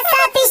 just give us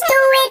a fish to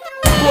it.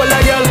 All a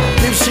girl,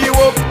 if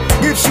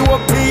she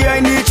walk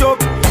behind the choke.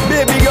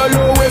 Baby girl,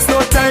 no waste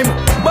no time.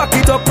 Back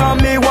it up on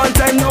me one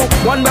time now.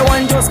 One by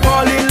one, just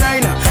fall in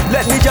line.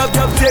 Let me jab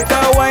take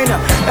a wine.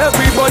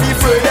 Everybody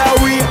further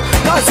away,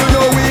 cause you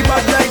know we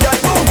bad like that.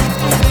 Boom.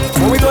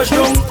 When we touch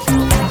down,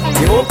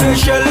 the open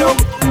shell up.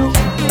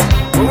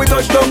 When we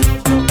touch down,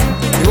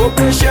 the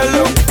open shell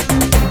up.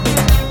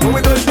 When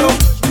we touch down,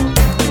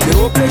 the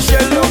open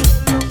shell up.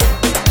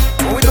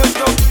 When we touch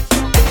down,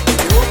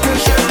 the open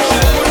shell up.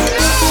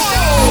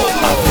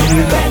 I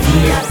feel that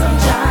some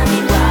Johnny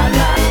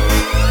Walker.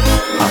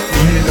 I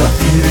feel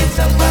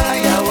some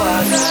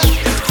firewater.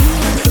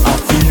 I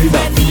feel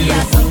that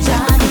some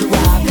Johnny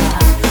Walker.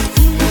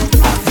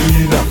 I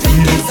feel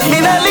me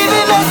not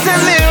living until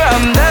me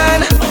I'm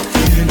done.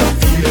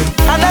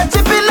 And not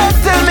chipping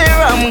until me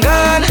I'm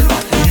gone.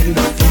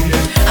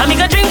 I'm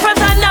gonna drink from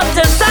sun up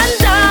to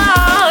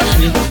sundown.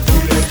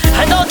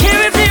 I don't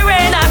care if the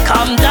rain I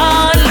come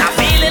down. I'm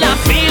feeling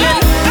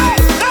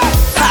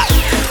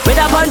with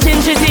a punch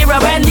in zero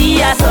and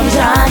some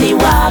Johnny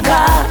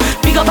Walker.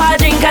 Pick up our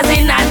drinkers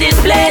in at this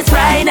place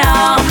right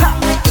now.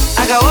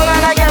 I got all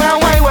of that girl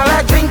and wine while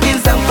I drinking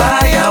some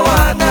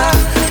firewater.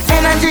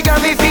 Energy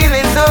got me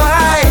feeling so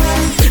high.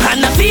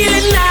 And I'm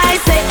feeling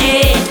nice, eh.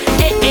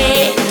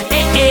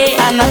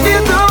 And I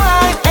feel so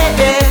high,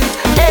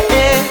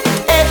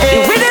 The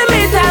rhythm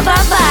is have a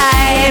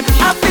vibe.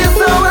 I feel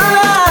so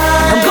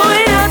alive. I'm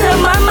going out of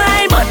my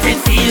mind, but it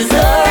feels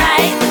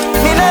alright.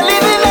 Me not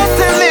living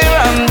until me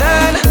I'm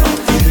done.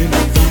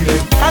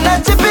 And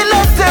not chipping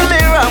until me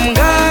I'm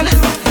gone.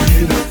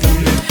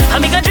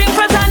 I'm gonna drink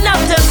from sun up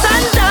to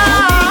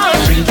sundown.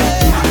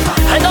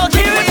 I don't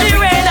care if the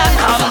rain I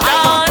come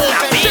down.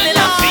 I'm feeling.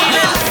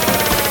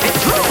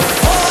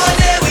 All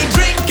day we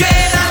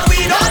drinking and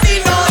we don't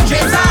need no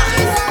chaser.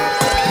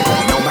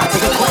 No matter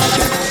the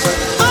question,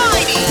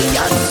 the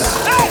answer,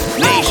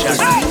 nation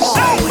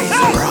always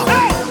wrong.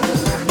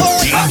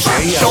 DJ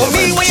Show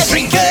me where you're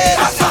drinking.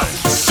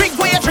 Drink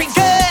where you're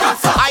drinking.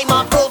 I'm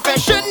a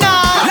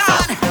professional.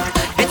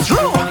 It's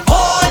true.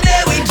 All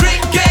day we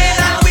drinking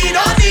and we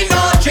don't need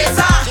no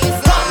chaser.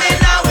 Coming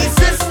out with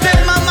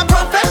system, I'm a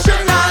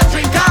professional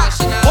drinker.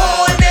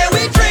 All day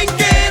we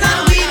drinking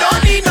and we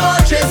don't need no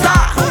chaser.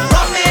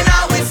 Coming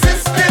out with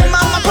system,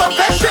 I'm a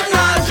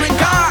professional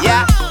drinker.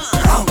 Yeah,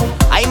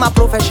 I'm a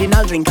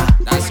professional drinker.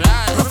 That's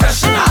right.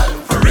 Professional,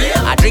 for real.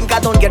 I drink, I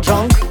don't get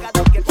drunk.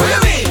 What do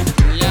you mean?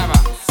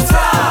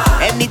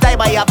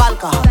 Anytime I have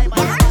alcohol,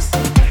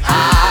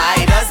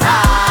 I just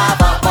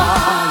have a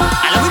ball.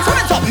 And let me turn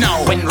it up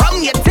now. When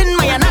rum gets in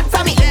my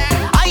anatomy,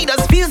 I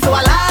just feel so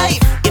alive.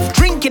 If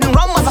drinking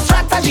rum was a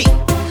strategy,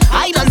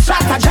 I don't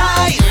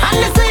strategize. And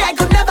they say I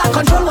could never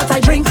control what I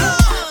drink.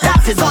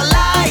 That is all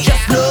lies.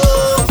 Just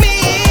look me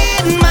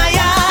in my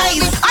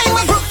eyes. I'm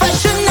a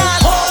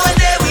professional. All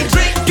day we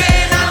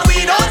drinking and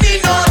we don't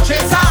need no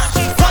chaser.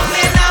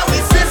 Coming out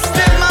with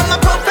system, I'm a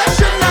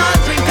professional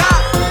drinker.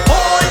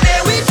 All day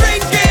we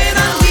drinking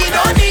and we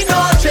don't need no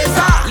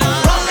chaser.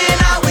 Coming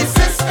out with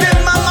system,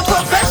 I'm a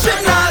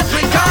professional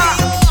drinker.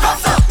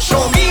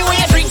 Show me where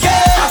you're drinking.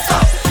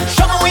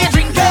 Show me where you're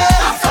drinking.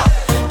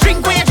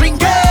 Drink where you're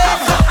drinking.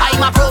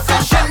 I'm a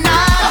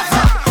professional.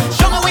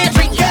 Show me where you're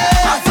drinking.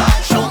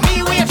 Show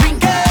me where you're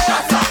drinking.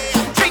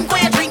 Drink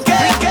where you're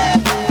drinking.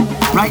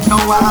 Right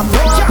now I have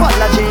no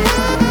apology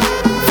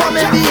for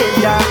my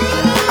behavior.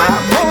 I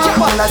have no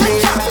apology,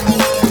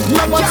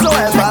 none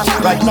whatsoever.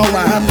 Right now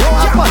I have no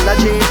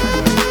apology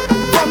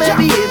for my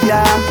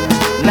behavior.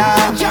 Nah,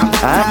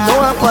 I have no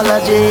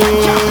apology,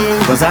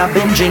 cause I've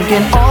been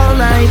drinking all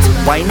night,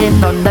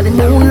 whining under the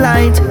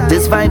moonlight.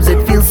 This vibes,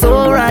 it feels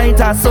so right,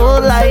 so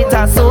light,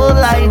 so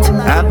light.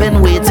 I've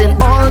been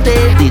waiting all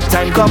day, the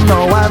time come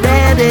now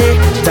already.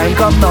 Time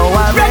come now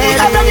already.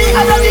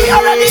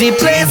 The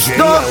place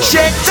don't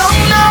shake down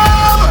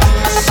now.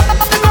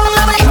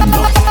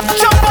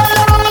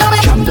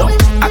 Jump down.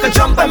 I can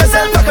jump by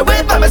myself, I can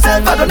wait by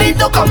myself, I don't need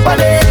no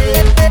company.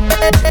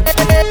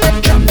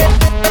 Jump down.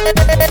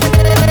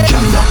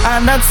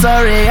 I'm not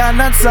sorry.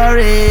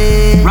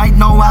 Right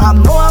now I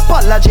have no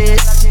apology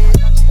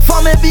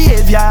for my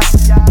behavior.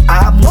 I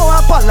have no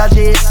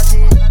apology,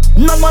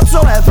 none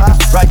whatsoever.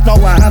 Right now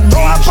I have no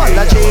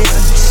apology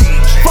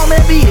for my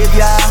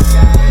behavior.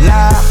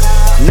 Nah.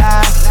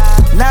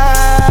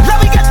 Let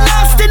me get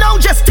nasty now,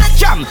 just take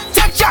jam.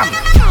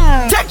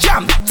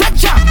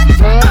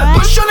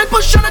 Push on it,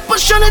 push back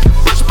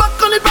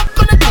on it.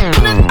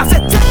 I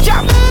said take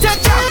jam.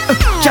 Just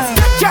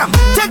take jam.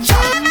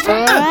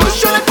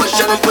 Push on it.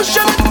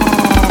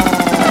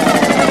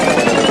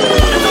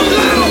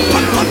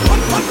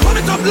 Put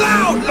it up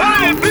loud.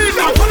 Hey,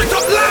 people, put it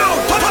up loud.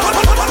 Put it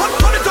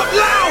up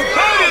loud.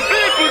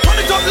 Put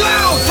it up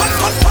loud.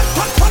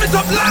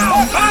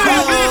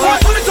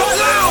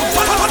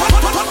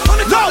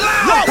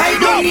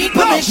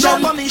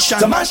 permission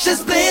to mash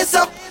this place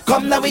up.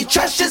 Come now we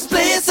trash this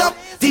place up.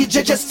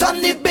 DJ just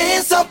turn the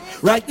bass up.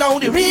 Right now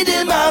the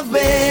rhythm of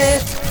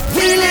it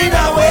feeling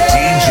away.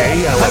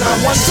 DJ and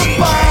I want to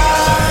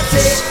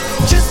party,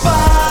 just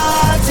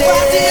party.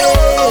 They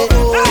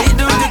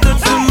don't get up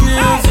some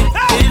music,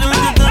 they don't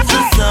get up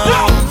some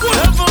sound.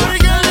 Therefore the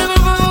girl never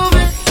move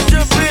it,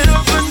 jump it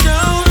up and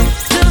down,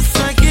 just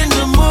like in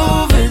the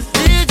movies.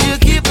 DJ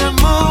keep it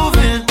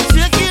moving,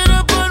 shake it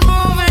up and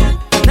move it.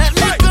 Let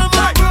me come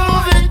and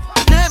prove it,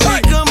 let me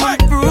come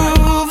and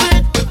prove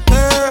it.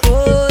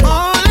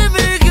 Only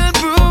me can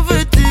prove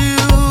it to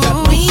you.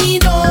 We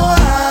don't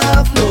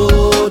have no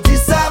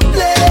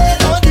discipline,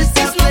 no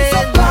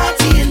discipline.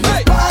 Partying,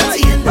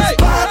 partying,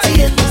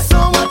 partying. So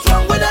what's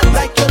wrong with us?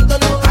 Like you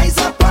don't know I's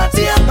a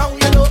party, and now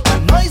you know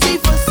I'm noisy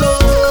for so.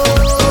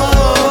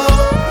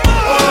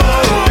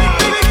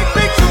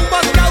 Big tune,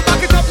 but girl,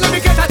 back it up, let me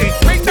get at it.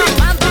 Bring that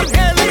man down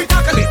here, let me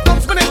tackle it. Come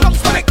spin it,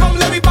 come,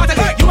 let me battle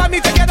it. You and me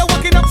together,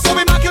 walking up so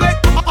immaculate.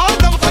 All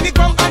down on the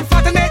ground and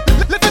fatten it.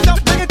 Lift it up,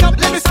 bring it up,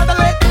 let me saddle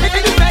it.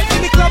 In the bed,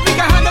 in the club, we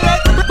can handle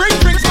it. Bring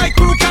drinks, my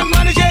crew can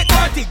manage it.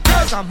 Party,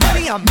 girls and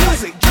money and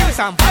music, drinks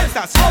and vibes,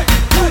 that's how we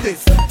do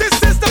this. This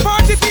is the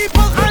party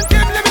people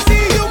anthem, let me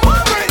see you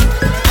move it.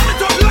 Turn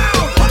it up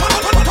loud,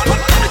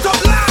 turn it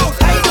up loud.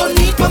 I don't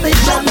need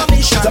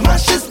permission to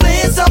mash this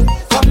place up.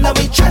 Come now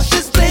we trash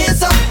this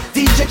place up.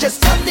 DJ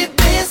just turn the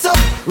bass up.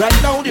 Right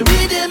now the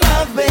rhythm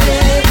of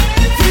it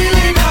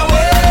feeling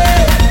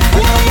away.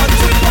 And I want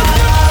to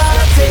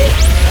party,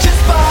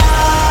 just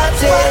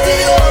party.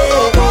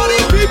 Party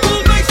people,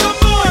 make some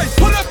noise.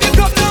 Put up your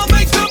cup now,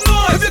 make some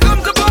noise. If you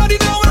come to party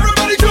now,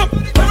 everybody jump.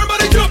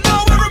 Everybody jump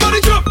now, everybody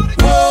jump.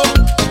 Whoa,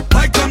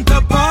 I come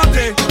to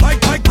party.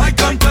 I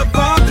come to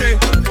party.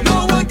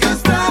 No one can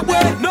stop me.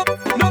 No.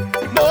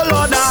 Oh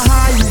Lord,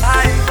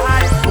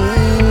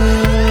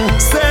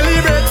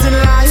 celebrating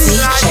life.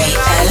 DJ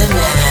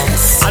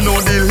Elements. I know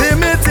the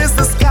limit is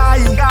the sky.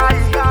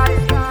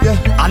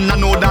 Yeah. And I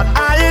know that I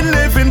ain't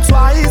living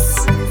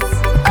twice.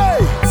 Hey.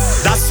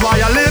 That's why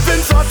I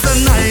living for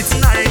tonight.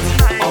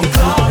 On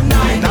cloud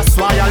nine. That's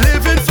why I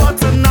living for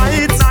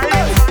tonight.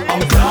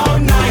 On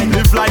cloud nine.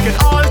 Live like it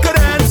all could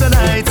end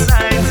tonight.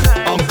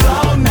 On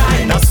cloud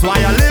nine. That's why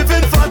I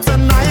living for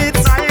tonight.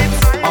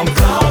 On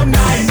cloud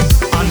nine.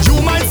 And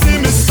you might see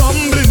me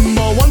stumbling,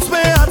 but once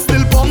my heart's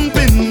still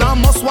pumping, I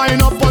must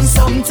wind up on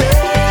something.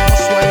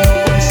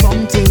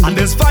 And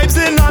there's vibes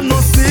in and no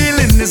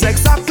ceiling. It's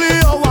exactly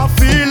how I'm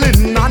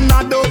feeling, and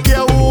I don't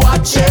care who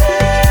watch it.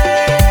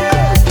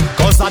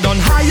 Cause I done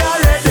high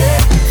already.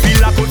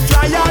 Feel I could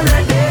fly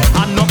already.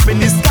 And up in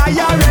the sky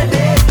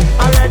already.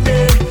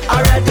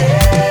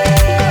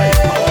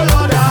 Oh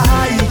Lord, I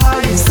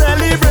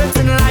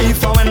celebrating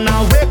life. And when I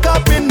wake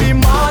up in the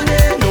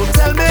morning, don't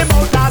tell me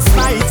about last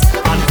night.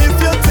 And if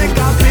you take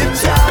a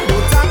picture,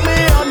 don't tag me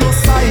on no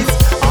site.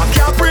 I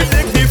can't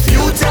predict the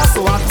future,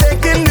 so I'm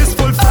taking this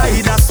full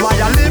flight. That's why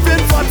I'm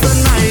living for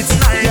tonight.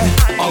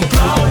 On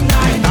cloud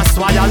nine. That's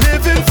why I'm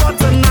living for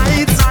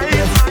tonight.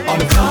 On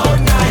cloud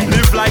nine.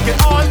 Live like it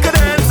all could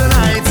end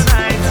tonight.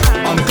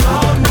 On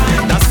cloud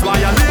nine. That's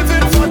why I'm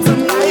living for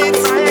tonight.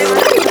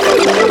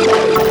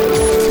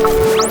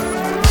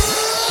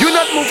 You're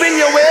not moving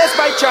your ways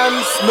by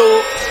chance,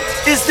 no.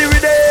 It's the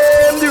rhythm.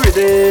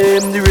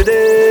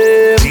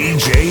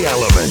 DJ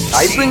Elements.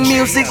 I bring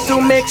music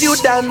to make you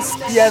dance,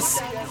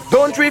 yes.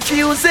 Don't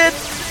refuse it.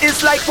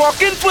 It's like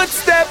walking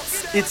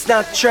footsteps. It's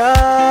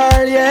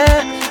natural,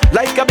 yeah.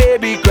 Like a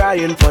baby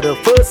crying for the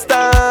first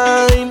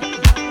time.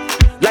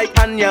 Like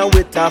Anya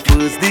with her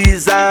first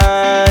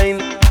design.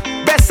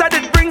 Best I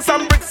did bring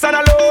some bricks and a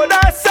load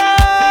of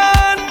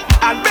sand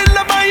and build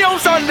up my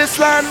house on this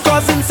land.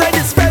 Cause inside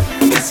this fed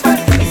is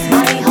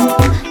my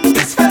home.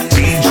 This fed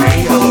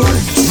DJ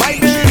Elements. my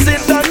bills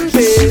is done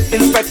paid.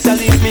 Inspector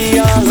leave me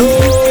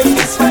alone.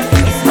 This fed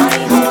is my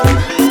home.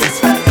 This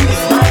fed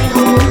is my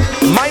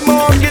home. My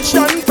mortgage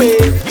done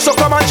paid. So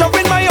come and jump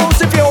in my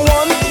house if you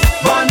want.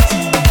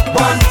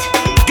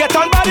 Get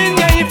on bad in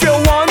here if you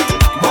want.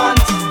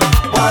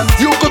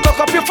 You could tuck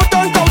up your foot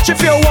on couch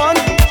if you want.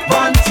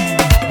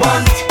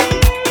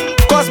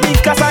 Cause me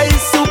casa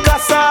is su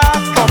casa.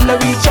 Come let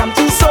me jump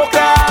to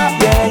soca.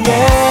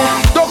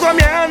 Yeah. Don't come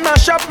here and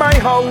mash up my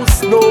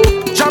house, no.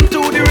 Jump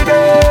to the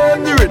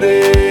rhythm.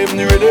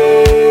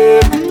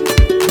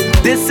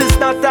 This is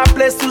not a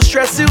place to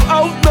stress you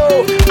out,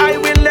 no. I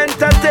will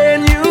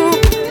entertain you.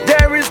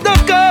 There is no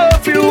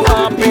curfew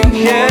up in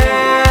here.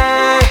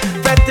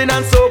 Betting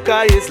and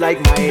soca is like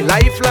my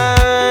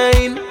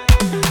lifeline.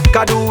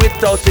 Can do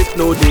without it,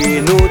 no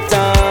day, no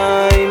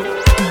time.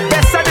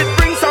 Best I did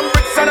bring some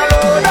bricks and a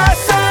load of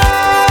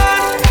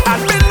sand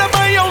and build up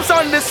my house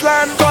on this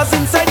land. Cause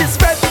inside this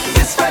fed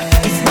is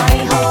my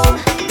home.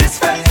 This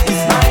fed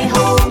is my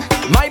home.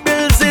 My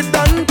bills is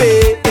done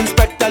pay.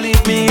 Inspector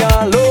leave me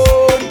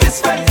alone.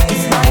 This fed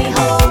is my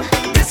home.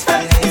 This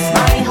fed is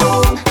my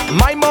home.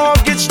 My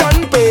mortgage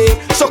done pay.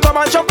 So come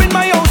and jump in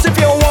my house if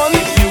you want.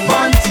 If you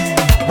want.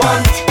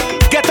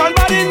 Get on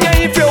bad in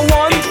here if you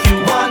want. If you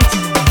want.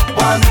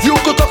 You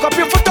could tuck up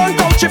your foot on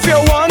couch if you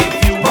want.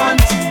 If you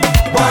want.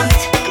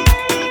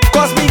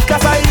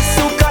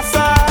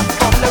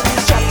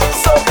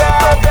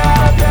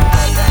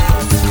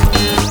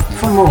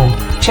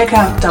 Check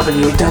out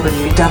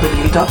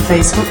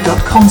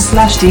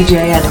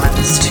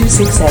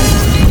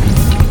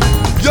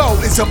www.facebook.com/DJElements267. Yo,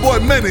 it's your boy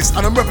Menace,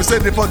 and I'm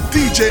representing for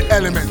DJ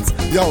Elements.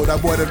 Yo, that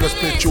boy that just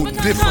played you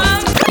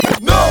different.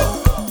 No!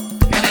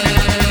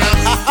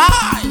 Stop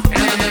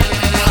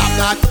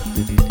that.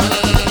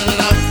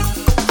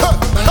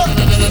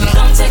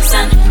 Don't take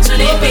sun to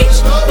the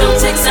beach. Don't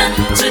take sun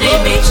to the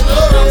beach.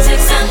 Don't take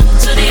sun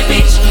to the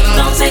beach.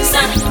 Don't take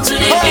sun to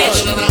the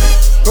beach.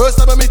 First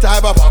time I meet, I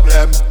have a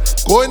problem.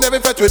 Going every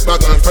fete with my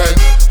girlfriend.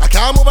 I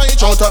can't move an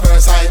inch out of her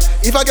side.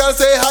 If a girl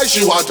say hi,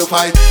 she want to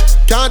fight.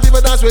 Can't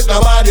even dance with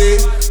nobody.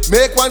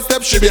 Make one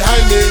step, she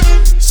behind me.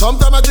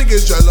 Sometimes I think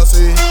it's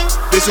jealousy.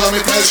 This one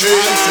me tell she say,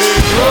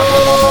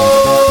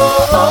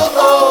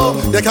 oh,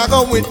 you can't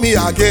come with me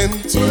again.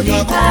 To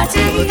the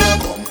party.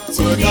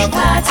 To the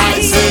party. I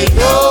say,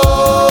 no,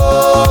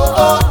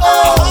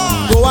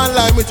 go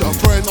online with your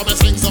friends. So me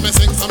sing, so me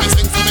sing, so me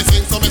sing, so me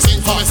sing, so me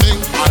sing, so me sing.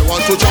 I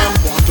want to jump,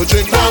 want to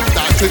drink rum,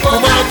 that trick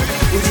woman.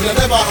 Which will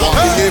never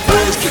have me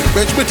approach, kick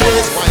bench me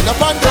taste, wind up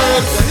and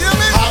dance. You hear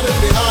me? Hard in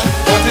me hand,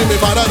 what in me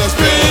father the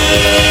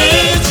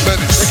speech. They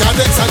can't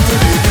take sun to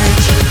the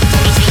beach. So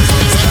me sing, so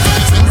me sing,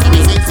 so me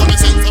sing, so me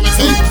sing, so me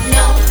sing.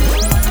 No,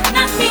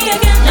 not me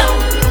again, no.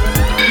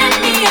 Not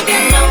me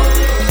again, no.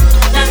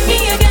 Not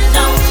me again,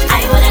 no.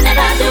 I would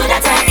never do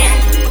that again.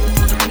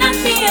 Not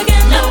me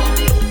again, no.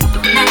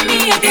 Not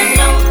me again,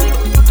 no.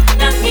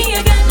 Not me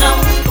again, no.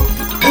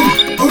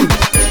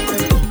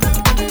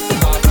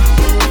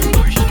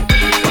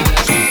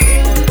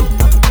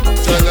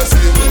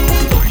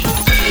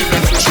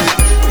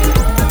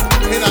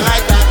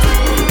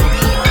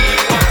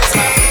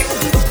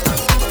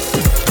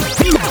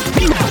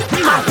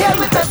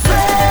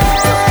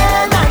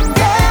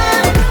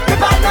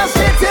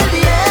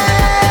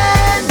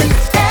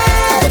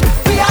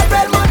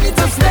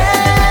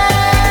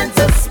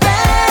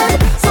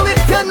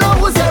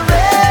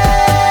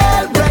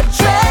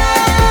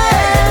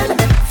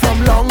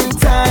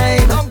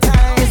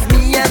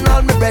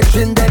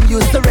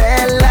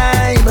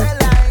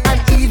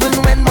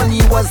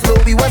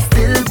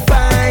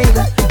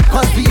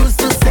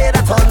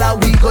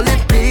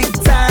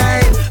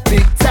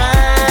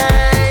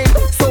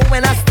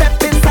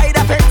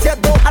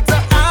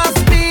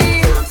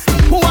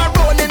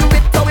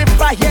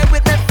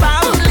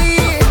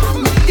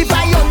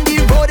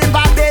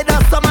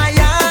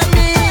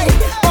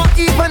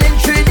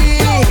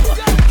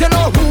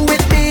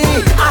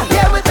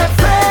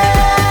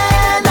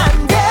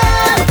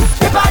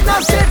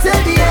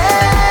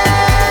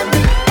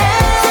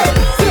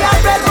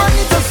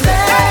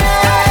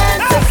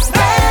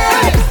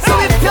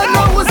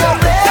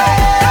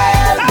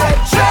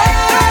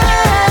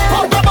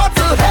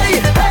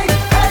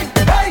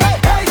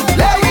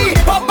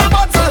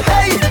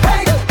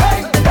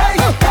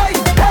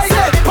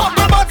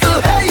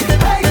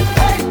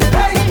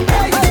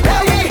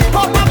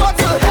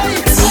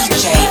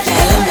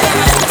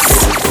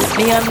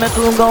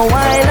 Go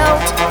wild out,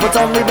 put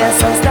on the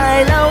best and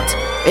style out.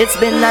 It's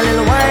been a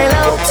little while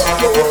out.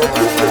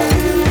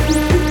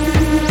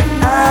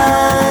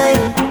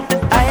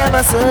 I have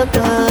a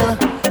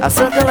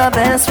circle of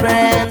best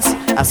friends,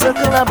 a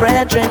circle of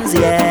brethren,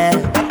 yeah.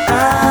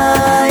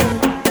 I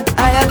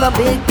have a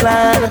big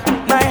plan.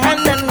 My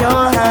hand in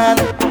your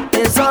hand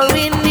is all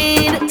we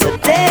need.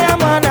 Today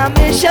I'm on a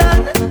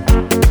mission.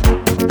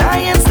 I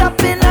ain't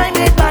stopping, I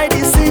made my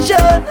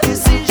decision.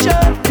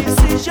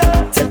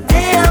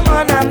 Today I'm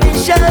on a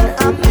mission,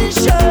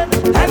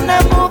 and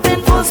I'm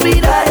moving full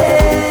speed ahead.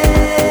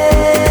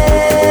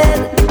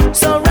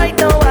 So right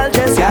now I'll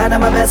just gather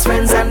my best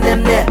friends and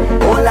them there.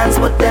 All hands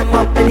put them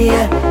up in the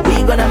air.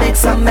 We gonna make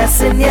some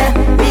mess in here.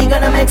 We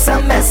gonna make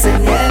some mess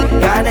in here.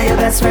 Gather your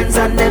best friends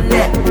and them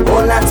there.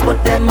 All hands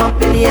put them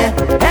up in the air.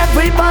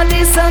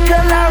 Everybody circle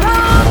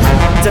around.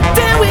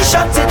 Today we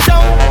shut it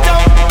down, down.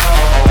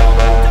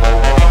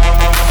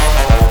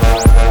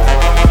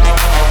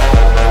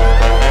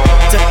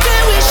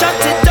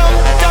 Shut it down,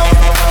 down.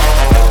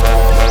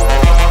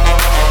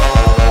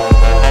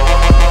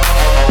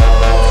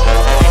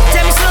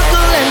 Them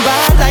circle and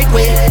ride like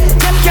we.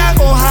 Them can't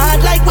go hard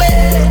like we.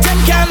 Them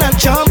cannot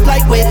jump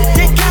like we.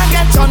 They can't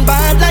get on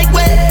bad like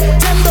we.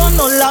 Them don't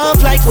know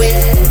love like we.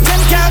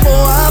 Them can't go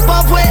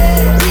above we.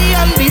 We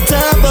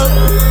unbeatable.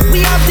 We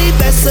have the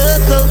best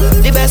circle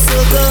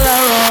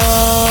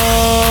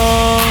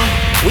around.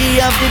 We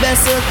have the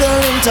best circle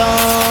in town.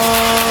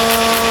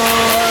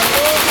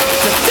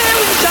 Today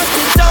we shut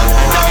it down,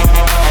 down.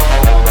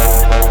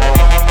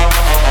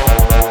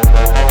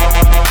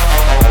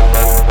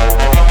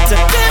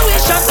 Today we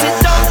shut it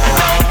down,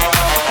 down.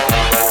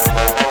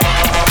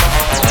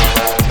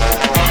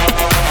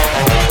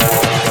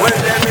 Well,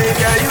 let me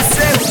hear you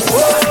say,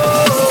 whoa.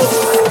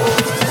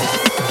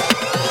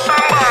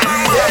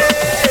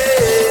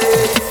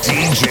 Yeah.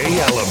 DJ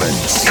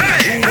Elements.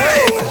 Hey.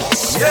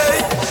 Yeah.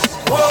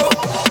 Whoa.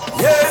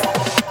 Yeah.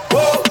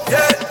 Whoa.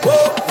 Yeah.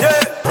 Whoa.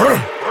 Yeah.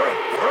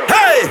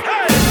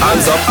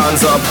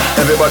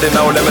 Everybody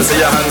now, let me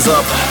see your hands up.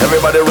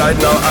 Everybody right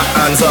now,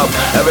 hands up.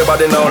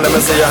 Everybody now, let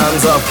me see your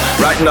hands up.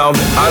 Right now,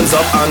 hands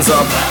up, hands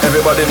up.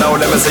 Everybody now,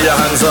 let me see your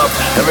hands up.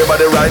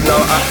 Everybody right now,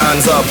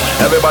 hands up.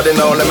 Everybody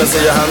now, let me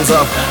see your hands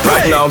up.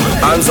 Right now,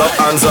 hands up,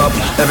 hands up.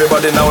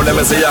 Everybody now, let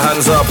me see your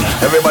hands up.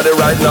 Everybody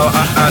right now,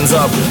 hands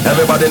up.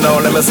 Everybody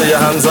now, let me see your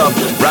hands up.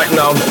 Right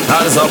now,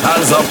 hands up,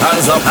 hands up,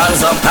 hands up,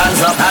 hands up,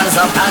 hands up, hands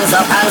up, hands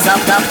up, hands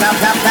up, tap, tap,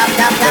 tap, tap,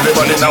 tap, tap.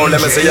 Everybody now,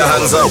 let me see your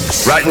hands up.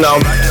 Right now.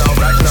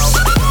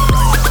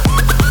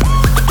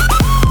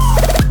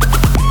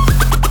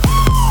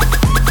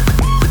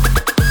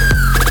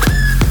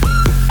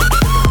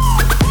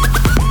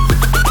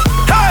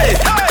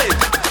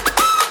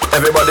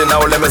 Everybody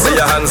now, let me see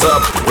your hands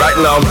up. Right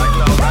now.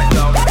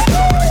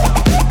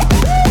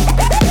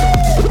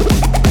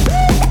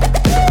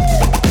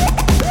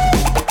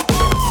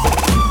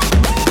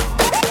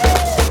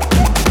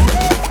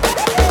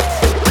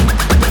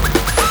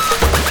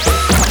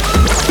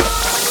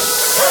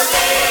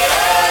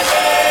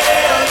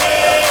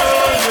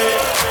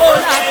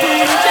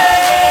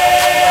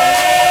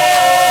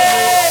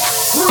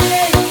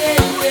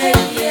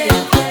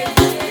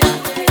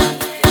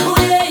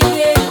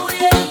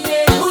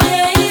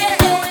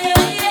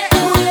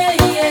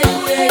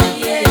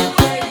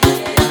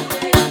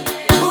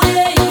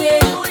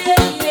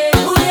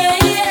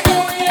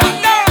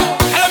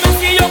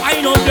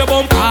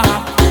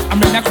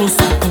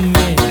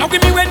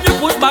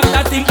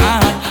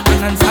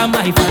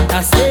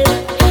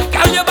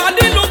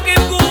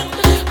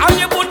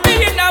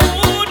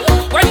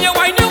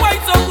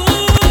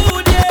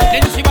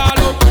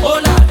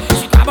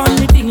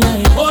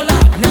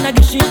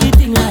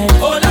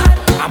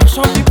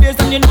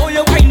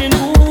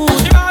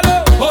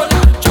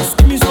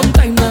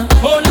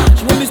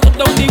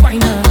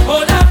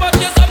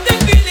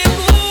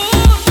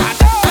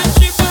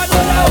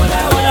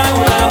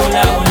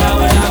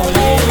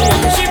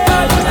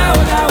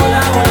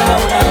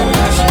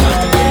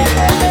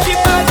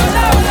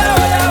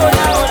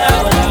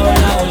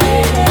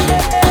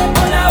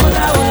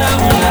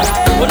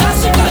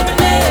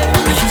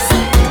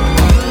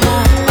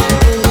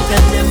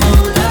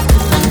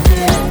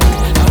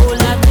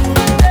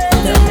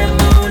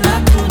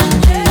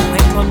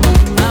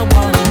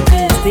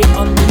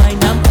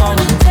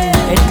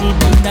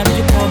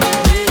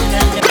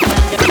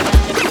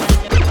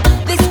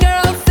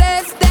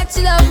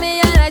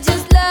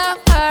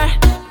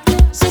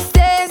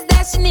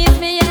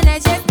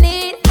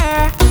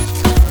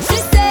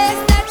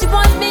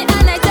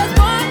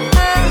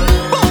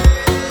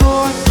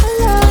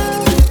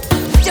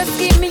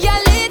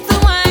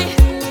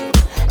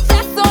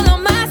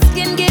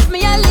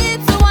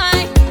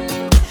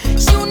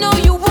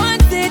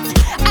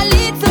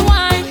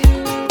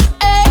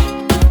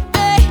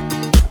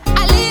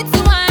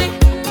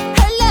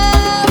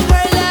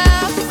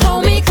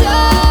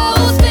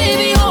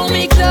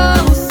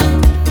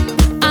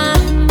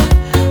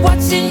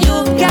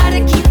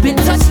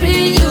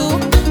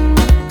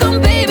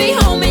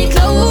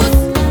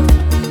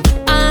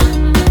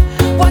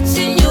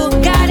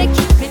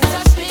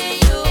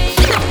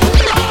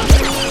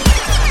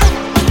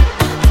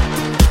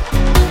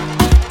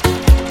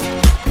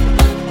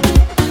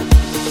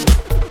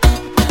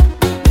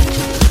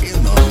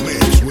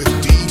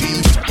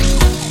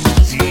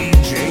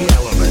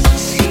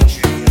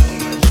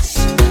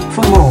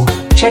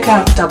 Check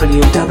out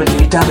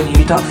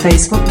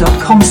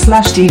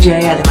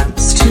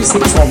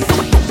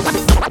www.facebook.com/DJElements268.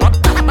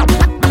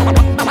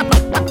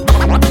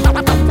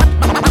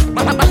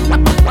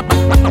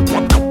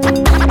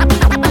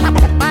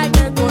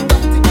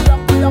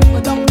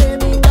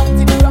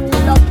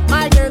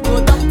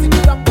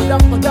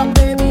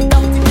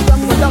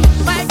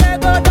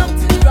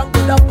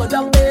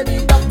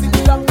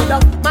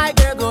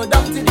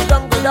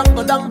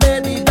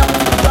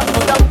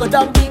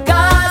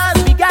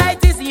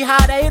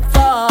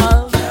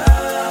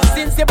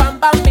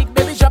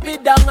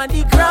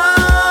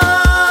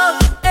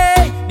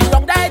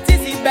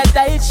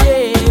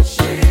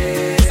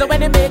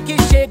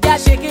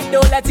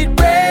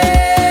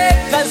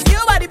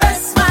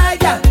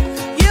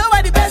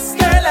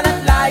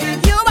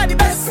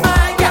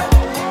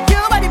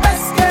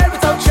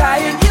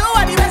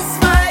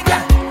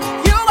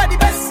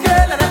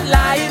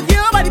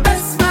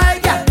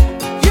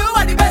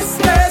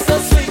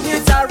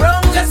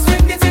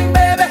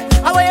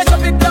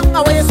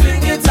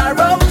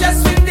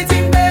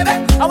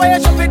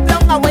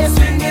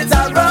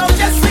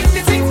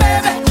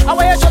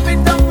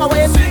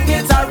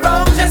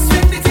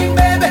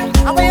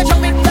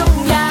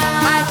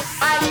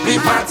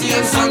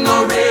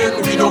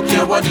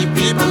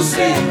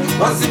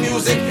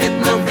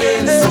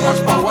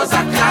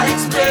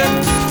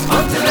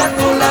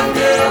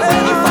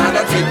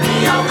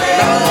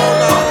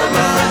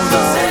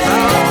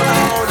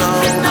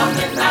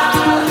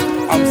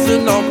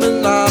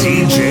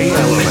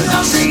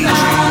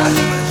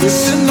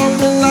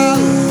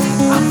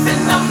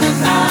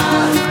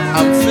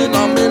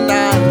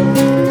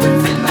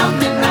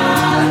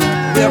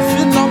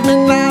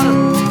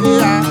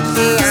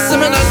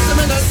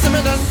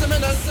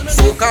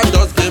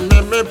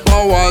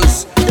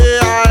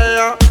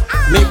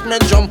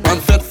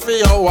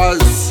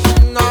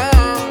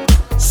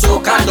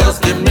 Soca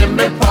just give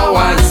me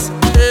powers.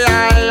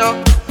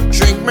 Yeah,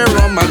 drink me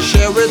rum and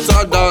share with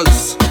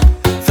others.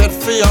 Fed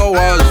for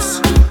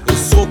hours,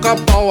 it's soca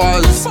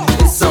powers.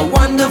 It's a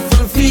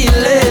wonderful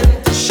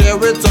feeling to share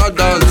with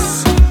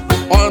others.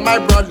 All my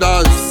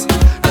brothers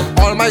and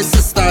all my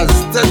sisters.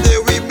 Today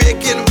we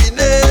making we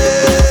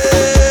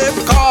name.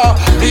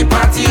 Cause we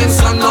party in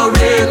sun or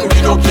rain.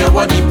 We don't care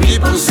what the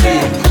people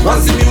say.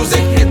 Once the music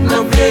hit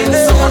my brain,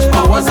 so much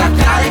powers I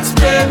can't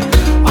explain.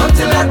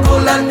 Until I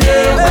call a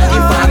name, when the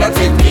Father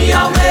take me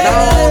away. No.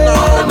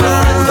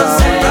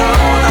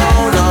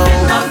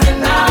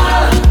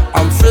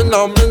 I'm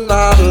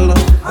phenomenal.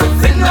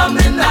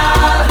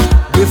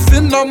 We're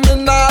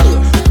phenomenal.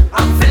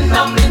 I'm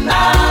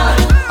phenomenal.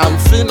 We're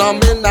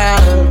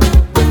phenomenal.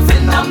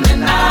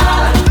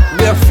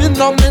 We're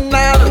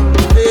phenomenal.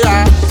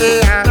 Yeah.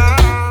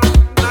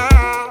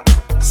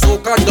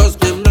 Soca just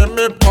give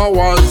me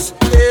powers.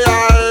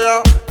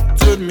 Yeah.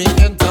 Turn me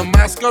into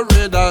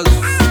masqueraders.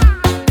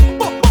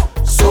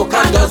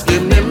 Soca just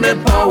give me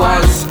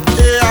powers.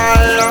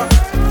 Yeah.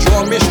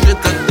 Draw me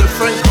straight to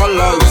different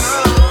colors.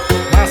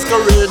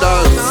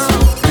 Masqueraders,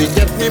 we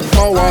get me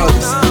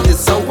powers.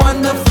 It's a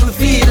wonderful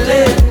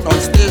feeling on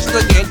stage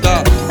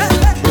together.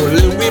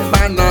 Rolling with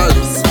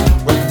banners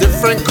with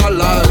different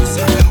colors.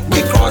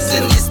 We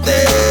crossing the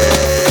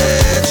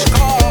stage.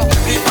 Oh,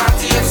 we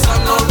party in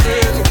sun or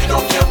rain. We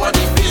don't care what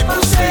the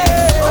people say.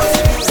 Cause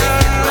the music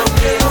in the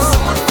brain. So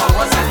much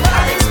powers I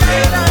can't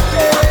explain.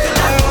 Until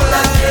I call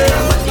again,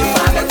 when the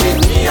Father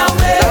take me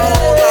away.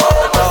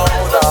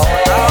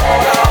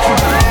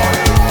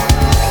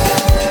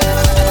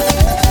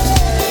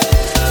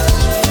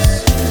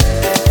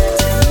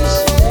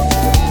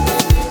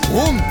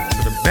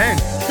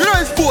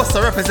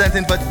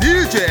 Representing for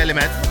DJ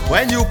Element.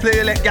 When you play,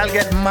 you let gal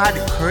get mad,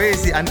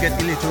 crazy, and get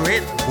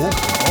illiterate. Boom.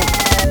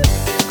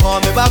 Call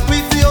me back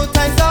with the old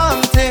time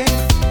something.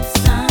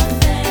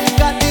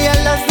 Got the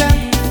elders them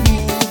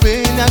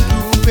moving and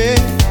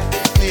grooving.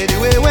 Play the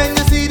way when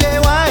you see they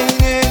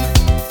whining.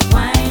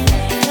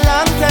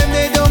 Long time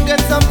they don't get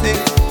something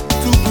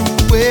to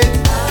groove with.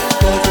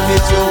 Don't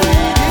admit you're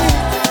waiting.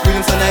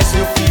 Rhythm so nice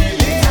you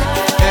feel it.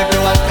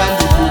 Everyone can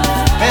do it.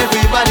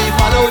 Everybody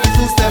follow the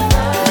two-step.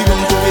 We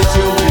gon' do it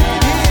your way.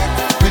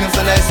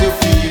 So nice you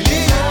feel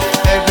it.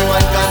 Everyone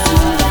can do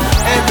it.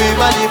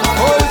 Everybody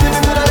hold it to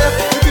the left,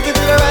 keep it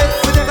to the right.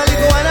 We take a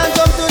little one and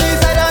jump to the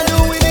side and do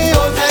it the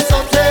old time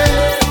something.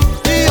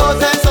 The old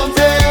time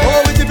something.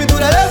 Oh, we tip it to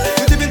the left,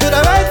 we tip it to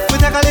the right. We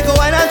take a little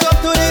one and jump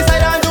to the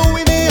side and do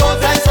it the old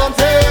time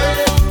something.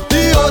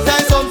 The old time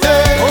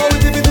something. Oh,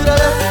 we tip it to the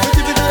left, we tip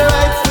it to the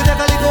right. We take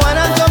a little one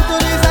and jump to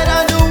the side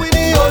and do it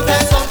the old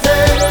time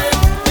something.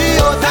 The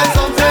old time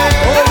something.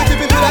 Oh, we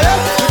tip it to the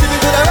left, we tip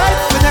it to the right.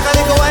 We take a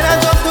little one and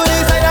jump to the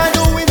side and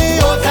do it the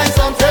old time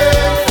something.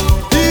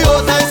 The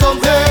old time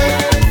something.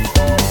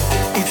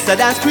 It's a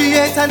dance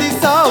create on the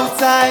south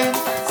side.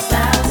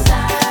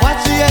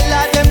 Watch the hell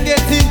of them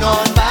getting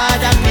on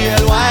bad and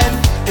real wine.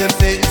 Them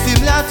say it's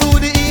similar to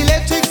the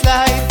electric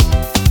slide.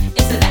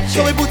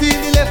 So we put it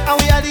in the left and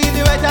we add it in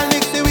the right and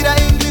mix it with the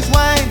English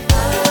wine.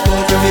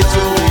 Don't you hit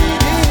your way.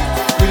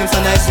 Rhythm so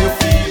nice you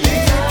feel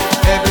it.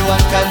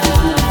 Everyone can do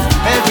it.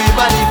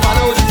 Everybody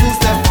follow the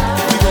two-step.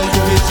 We gon'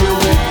 do it your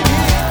way.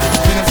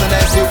 Rhythm so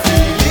nice you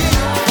feel it.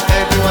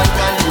 Everyone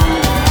can do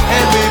it.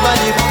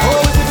 Everybody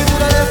oh, we tip it to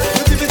the left,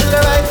 we tip it to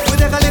the right. We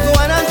take a little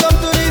one and jump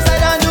to the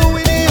side and do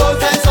it the old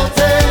time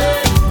something.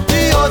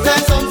 The old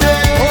time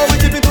something. Oh, we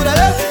tip it to the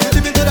left,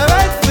 we tip it to the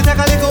right. We take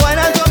a little one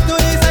and jump to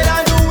the side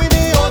and do it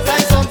the old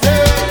time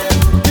something.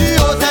 The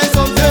old time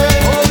something.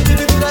 Oh, we tip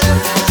it to the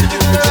left, we tip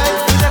it to the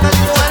right. We take a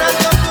little one and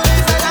jump to the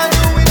side and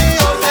do it the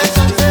old time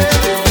something.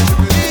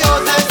 The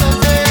old time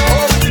something.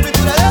 Oh, we tip it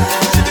to the left,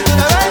 we tip it to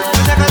the right. We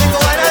take a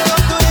little one and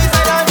jump to the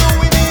side and do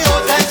it the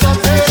old time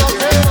something.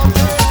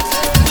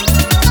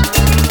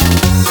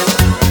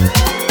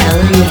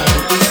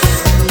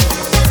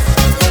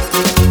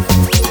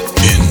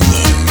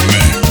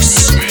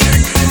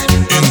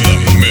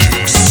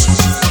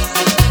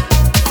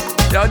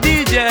 Yo,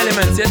 DJ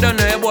Elements, you don't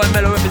know your boy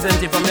Mellow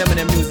representing from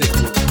Eminem Music.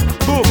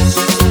 Boom.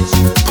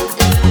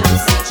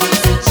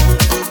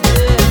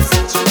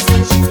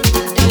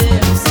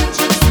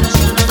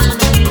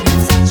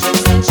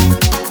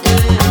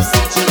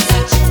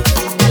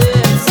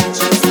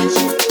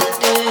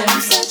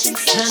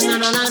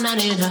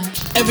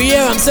 Every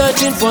year I'm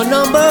searching for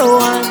number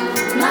one.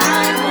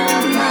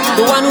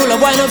 The one who'll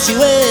wind up she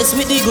waist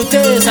with the good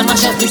taste and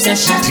mash up the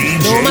session.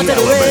 No matter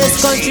the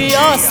race, country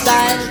or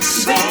style.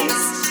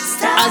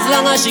 As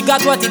long as she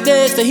got what it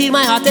takes to heal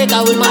my heart, take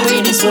her with my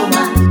rainy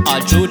summer.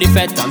 All through the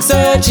fete I'm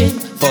searching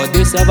for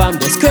this love, I'm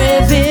just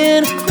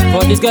craving.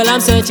 For this girl I'm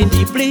searching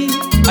deeply,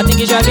 I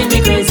think it's driving me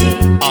crazy.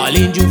 All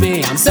in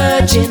Juve I'm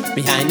searching,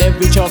 behind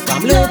every truck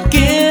I'm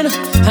looking.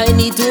 I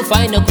need to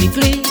find her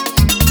quickly.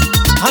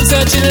 I'm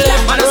searching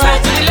left and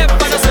right, left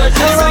and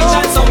searching right,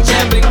 and some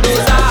can blink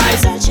those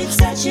eyes.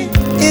 Searching.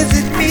 Is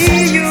it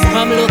me you?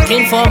 I'm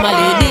looking for my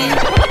lady.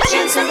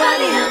 Can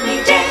somebody help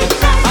me there?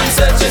 I'm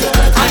searching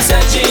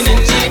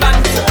in the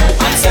band.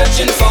 I'm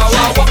searching for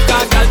a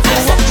waka girl to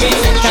fuck me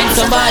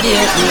somebody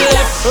help me.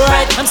 Left,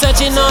 right, I'm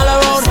searching all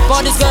around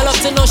for this girl up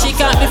to know she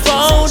can't be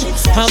found.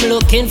 I'm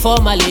looking for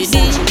my lady,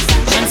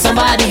 and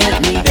somebody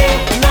help me. Day,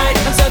 night,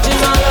 I'm searching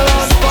all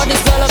around for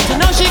this girl up to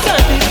know she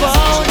can't be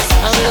found.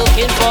 I'm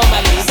looking for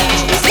my lady.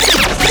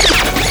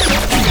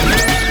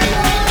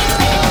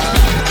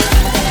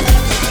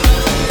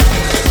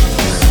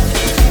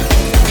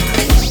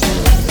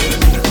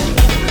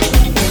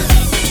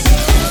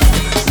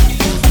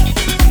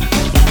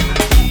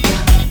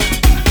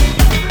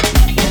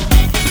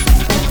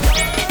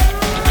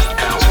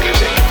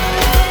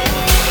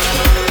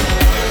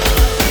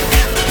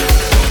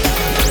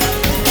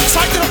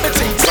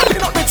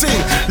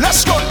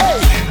 Let's go, hey,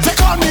 they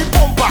call me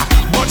Bumper,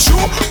 but you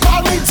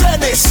call me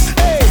Dennis.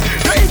 Hey,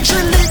 the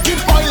engine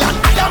leaking oil and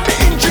I am the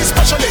engine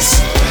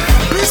specialist.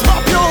 Please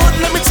pop your hood,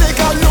 let me take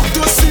a look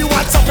to see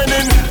what's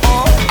happening.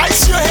 I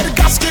see your head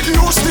gasket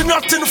loose, the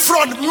nut in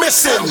front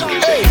missing.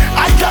 Hey,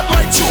 I got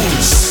my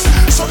tools,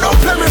 so don't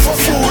play me for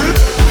fool.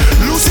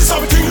 Loose is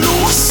something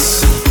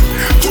loose,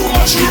 too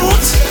much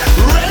root.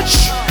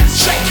 Wrench,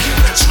 check,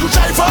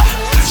 screwdriver,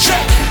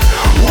 check,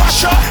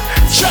 washer,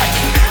 check.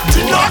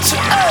 The nut,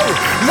 hey,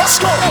 let's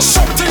go.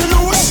 Something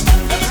loose,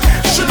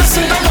 she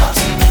missing a nut.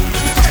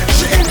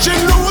 She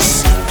engine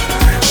loose,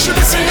 she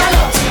missing a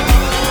nut.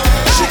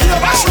 She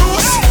gearbox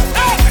loose,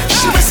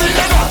 she missing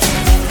a nut.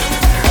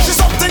 She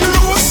something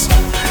loose,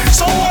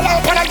 so hold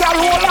on when I got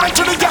hold on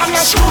to the gal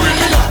and screw in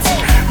the nut.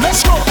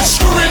 Let's go,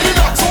 screw in the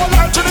nut. Hold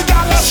on to the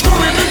gal and screw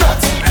in the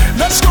nut.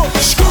 Let's go,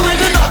 screw in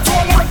the nut.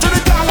 Hold on to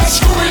the gal and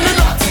screw in the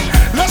nut.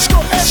 Let's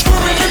go, screw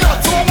in the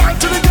nut. Hold on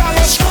to the gal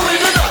and screw in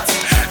the nut.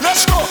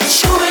 Let's go,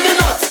 screw in the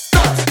nut.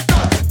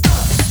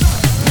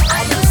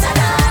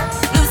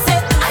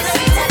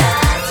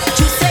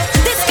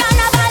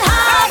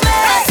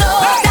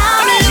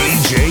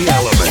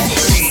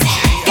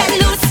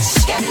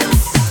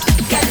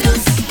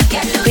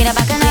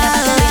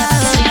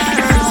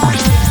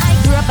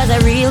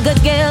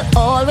 Good girl,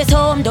 always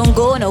home, don't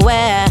go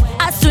nowhere.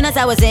 As soon as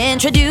I was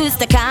introduced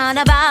to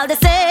carnival, they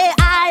say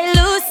I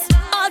loose,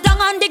 all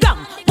down on the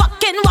ground.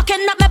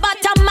 Walking up my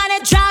bottom and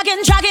it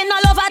dragging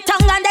all over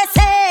tongue. And they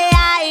say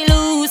I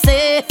loose,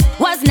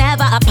 was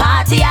never a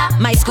party at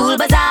my school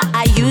bazaar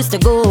I used to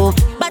go.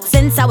 But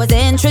since I was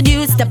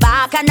introduced to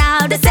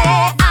Bacchanal, they say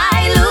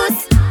I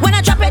loose. When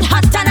I drop it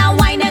hot and I'm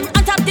whining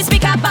on top the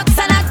speaker box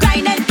and I'm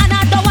grinding, and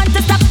I don't want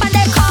to stop and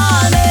they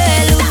call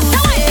me loose.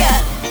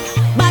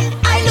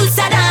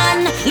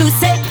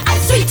 Loose, I'm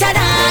sweeter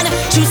than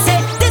you say.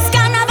 This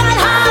carnival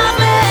have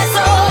me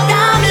so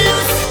damn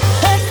loose.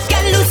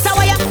 Get loose,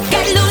 away,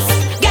 get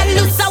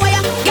loose, away,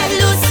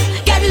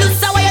 get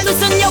loose, away,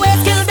 loosen your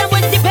waist, kill them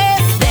with the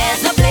pace.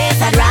 There's no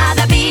place I'd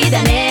rather be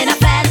than in a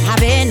fence,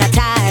 having a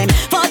time.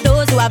 For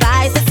those who have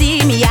eyes to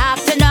see me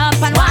acting up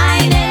and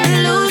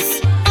whining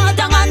loose, all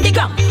down on the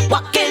ground.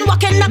 Walk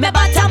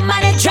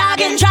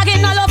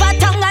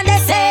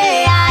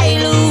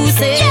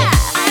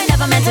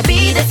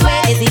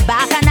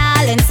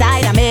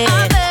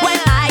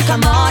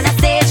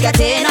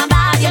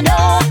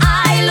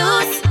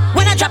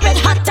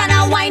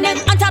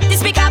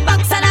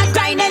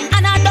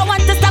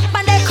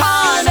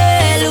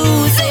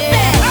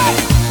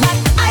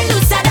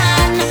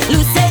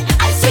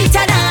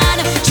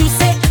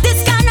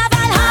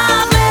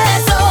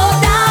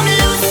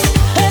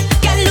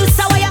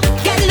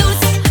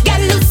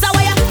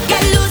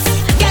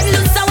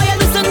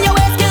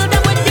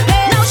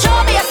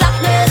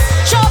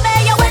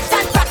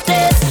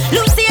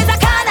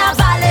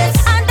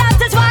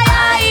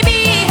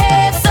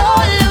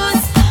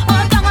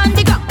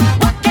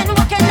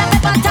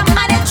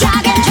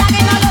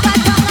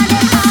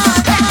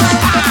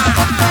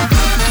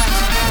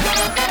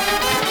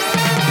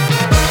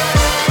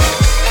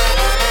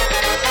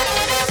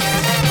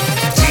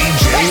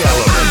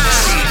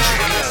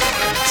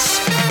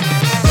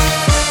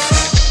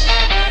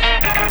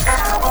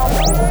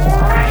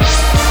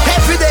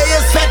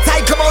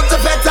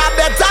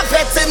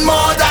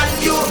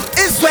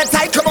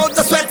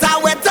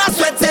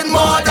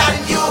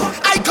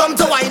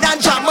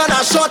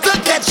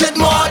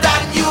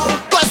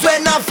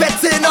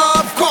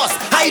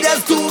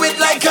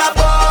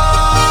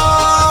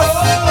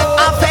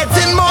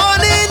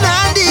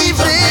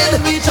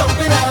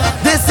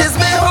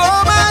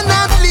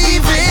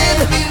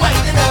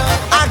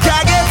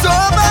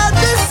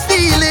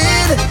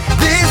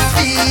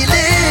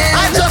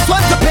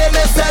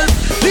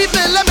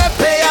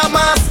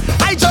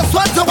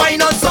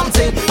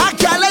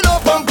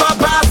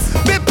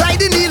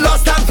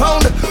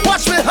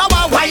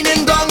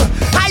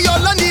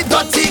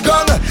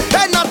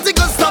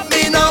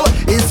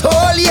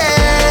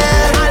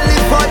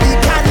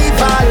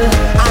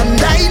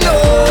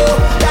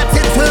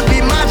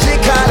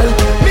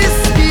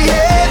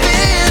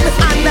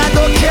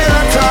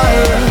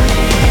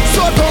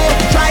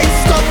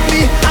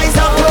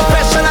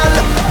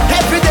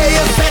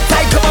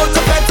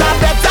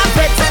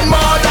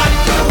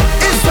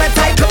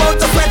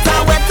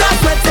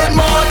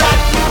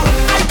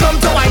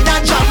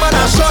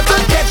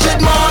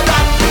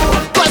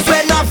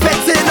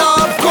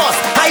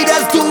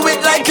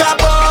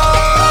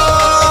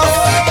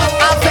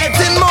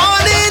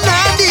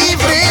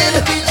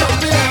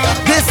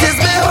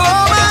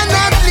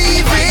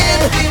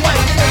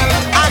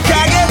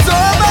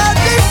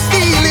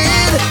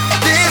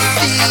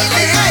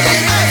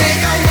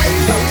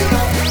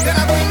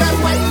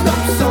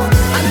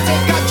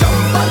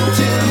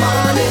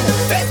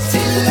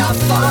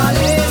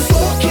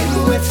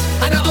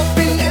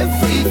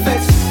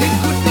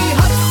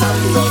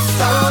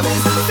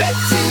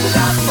till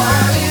I'm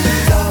falling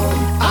down.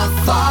 I'm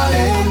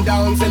falling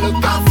down, say look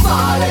I'm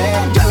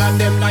falling. Girl and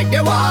them like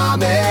they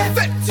want me.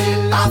 Fit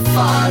till I'm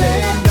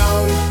falling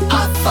down.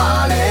 I'm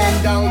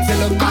falling down, say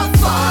look I'm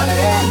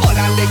falling. All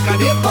that liquor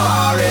they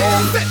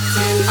pouring. Fit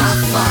till I'm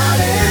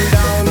falling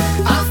down.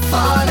 I'm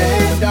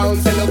falling down,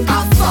 say look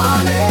I'm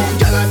falling.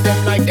 Girl and them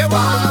like they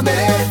want me.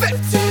 Fit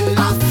till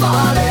I'm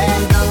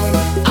falling down.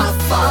 I'm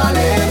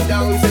falling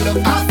down, say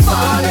look I'm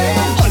falling.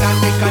 All that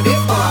liquor they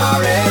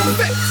pouring.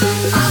 Fit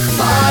till I'm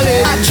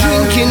falling. I'm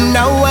drinking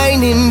now,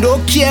 whining,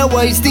 don't care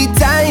what's the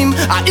time.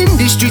 I'm in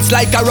the streets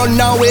like I run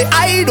away.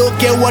 I don't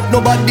care what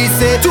nobody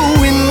say.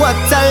 Doing what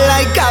I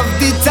like, have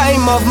the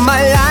time of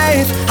my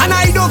life. And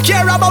I don't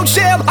care about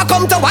shame. I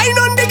come to wine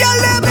on the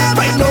girl them.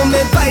 Right now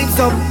my vibes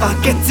up are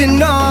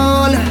getting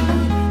on.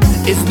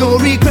 It's no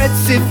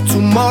regrets if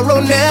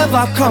tomorrow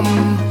never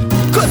come.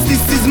 Cause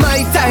this is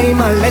my time,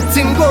 I'm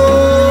letting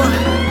go.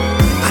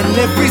 And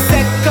every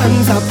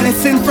second's a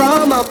blessing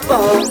from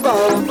above.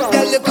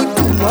 Girl, you could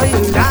do what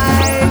you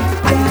like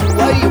and do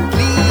what you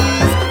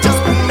please. Just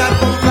bring that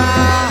bumper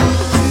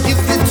and give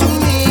it to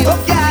me. Oh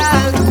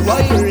girl, do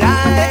what you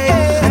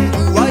like and do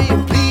what you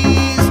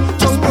please.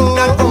 Just bring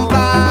that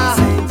bumper.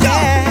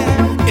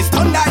 Yeah, it's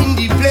thunder in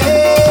the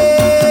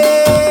place.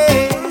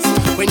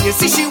 When you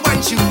see she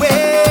wants you ways,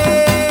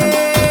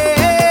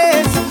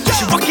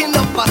 she walking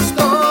up a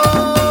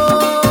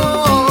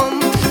storm.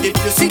 If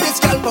you see this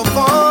girl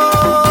perform,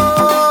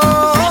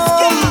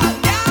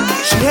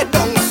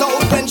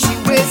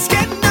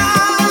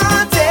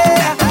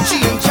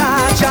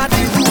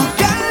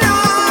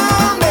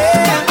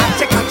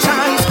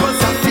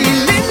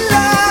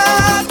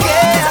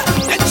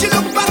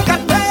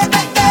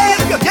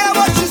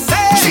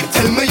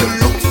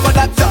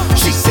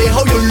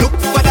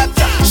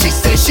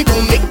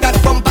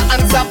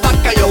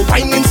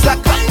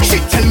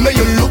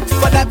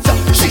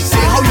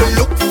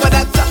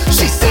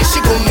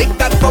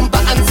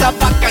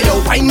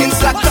 whining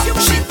slacker.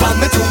 She want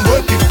me to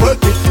work it,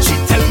 work it. She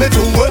tell me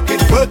to work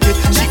it, work it.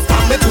 She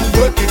want me to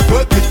work it,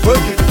 work it,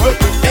 work it, work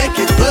it, make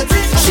it, work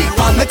it. She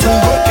want me to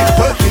work it,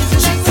 work it.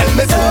 She tell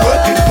me to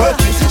work it, work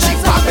it. She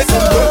want me to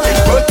work it,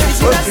 work it,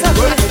 work it,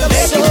 work it,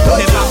 make it, work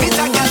it.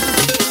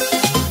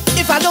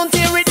 If I don't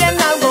hear it, then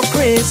I'll go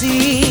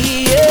crazy.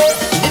 Yeah.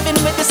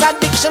 Living with this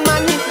addiction,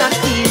 man, it's not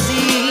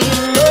easy.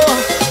 No,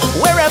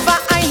 wherever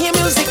I hear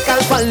music,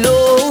 I'll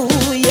follow.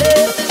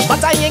 Yeah,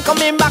 but I ain't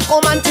coming back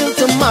home until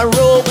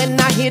tomorrow when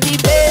I hear the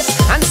bass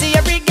and see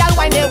every gal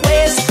wind their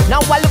waist. Now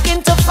I'm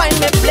looking to find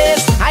my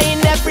place. I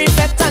in every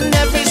vet and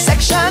every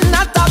section,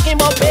 not talking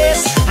about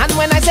bass. And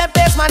when I say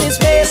bass, man, it's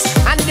bass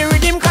and the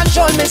rhythm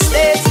control me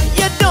state.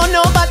 You don't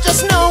know, but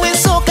just know it's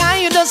so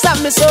kind. You just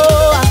have me so.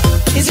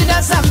 Is it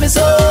just have me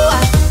so?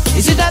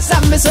 Is it just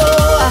have me so?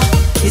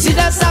 Is it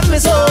just have me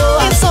so?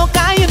 It's so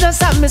kind. You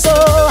just have me so.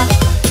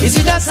 Is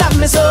it just have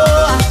me so?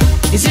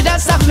 Is it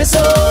just have me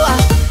so?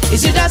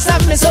 Is it just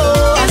have me so?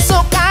 It's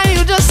so kind.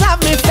 You just have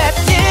me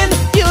fetting.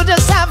 You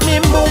just have me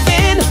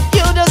moving.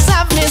 You just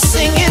have me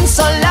singing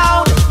so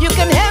loud. You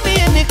can hear me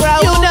in the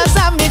crowd. You just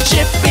have me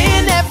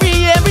tripping. Every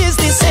year is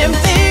the same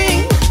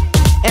thing.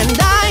 And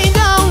I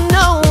don't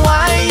know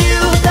why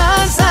you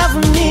just have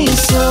me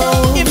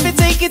so. If you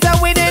take it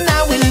away, then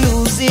I will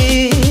lose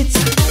it.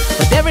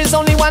 But there is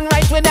only one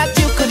right way that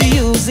you could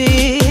use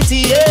it.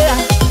 Yeah.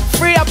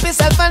 Free up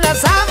yourself and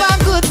let's have a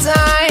good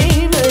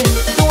time.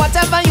 Do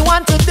whatever you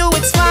want to do,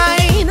 it's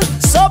fine.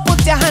 So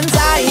put your hands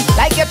high,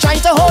 like you're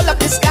trying to hold up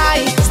the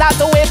sky. Start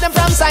to wave them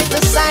from side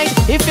to side.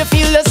 If you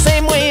feel the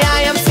same way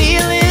I am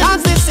feeling,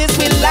 cause this is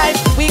real life.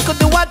 We could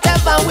do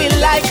whatever we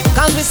like,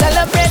 cause we're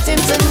celebrating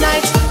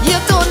tonight.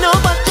 You don't know,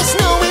 but just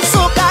know it's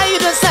so kind. You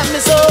just have me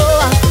so.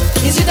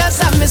 Is it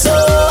just have me so?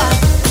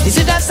 Is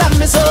it just have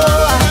me so?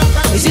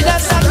 Is it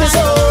just have me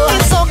so?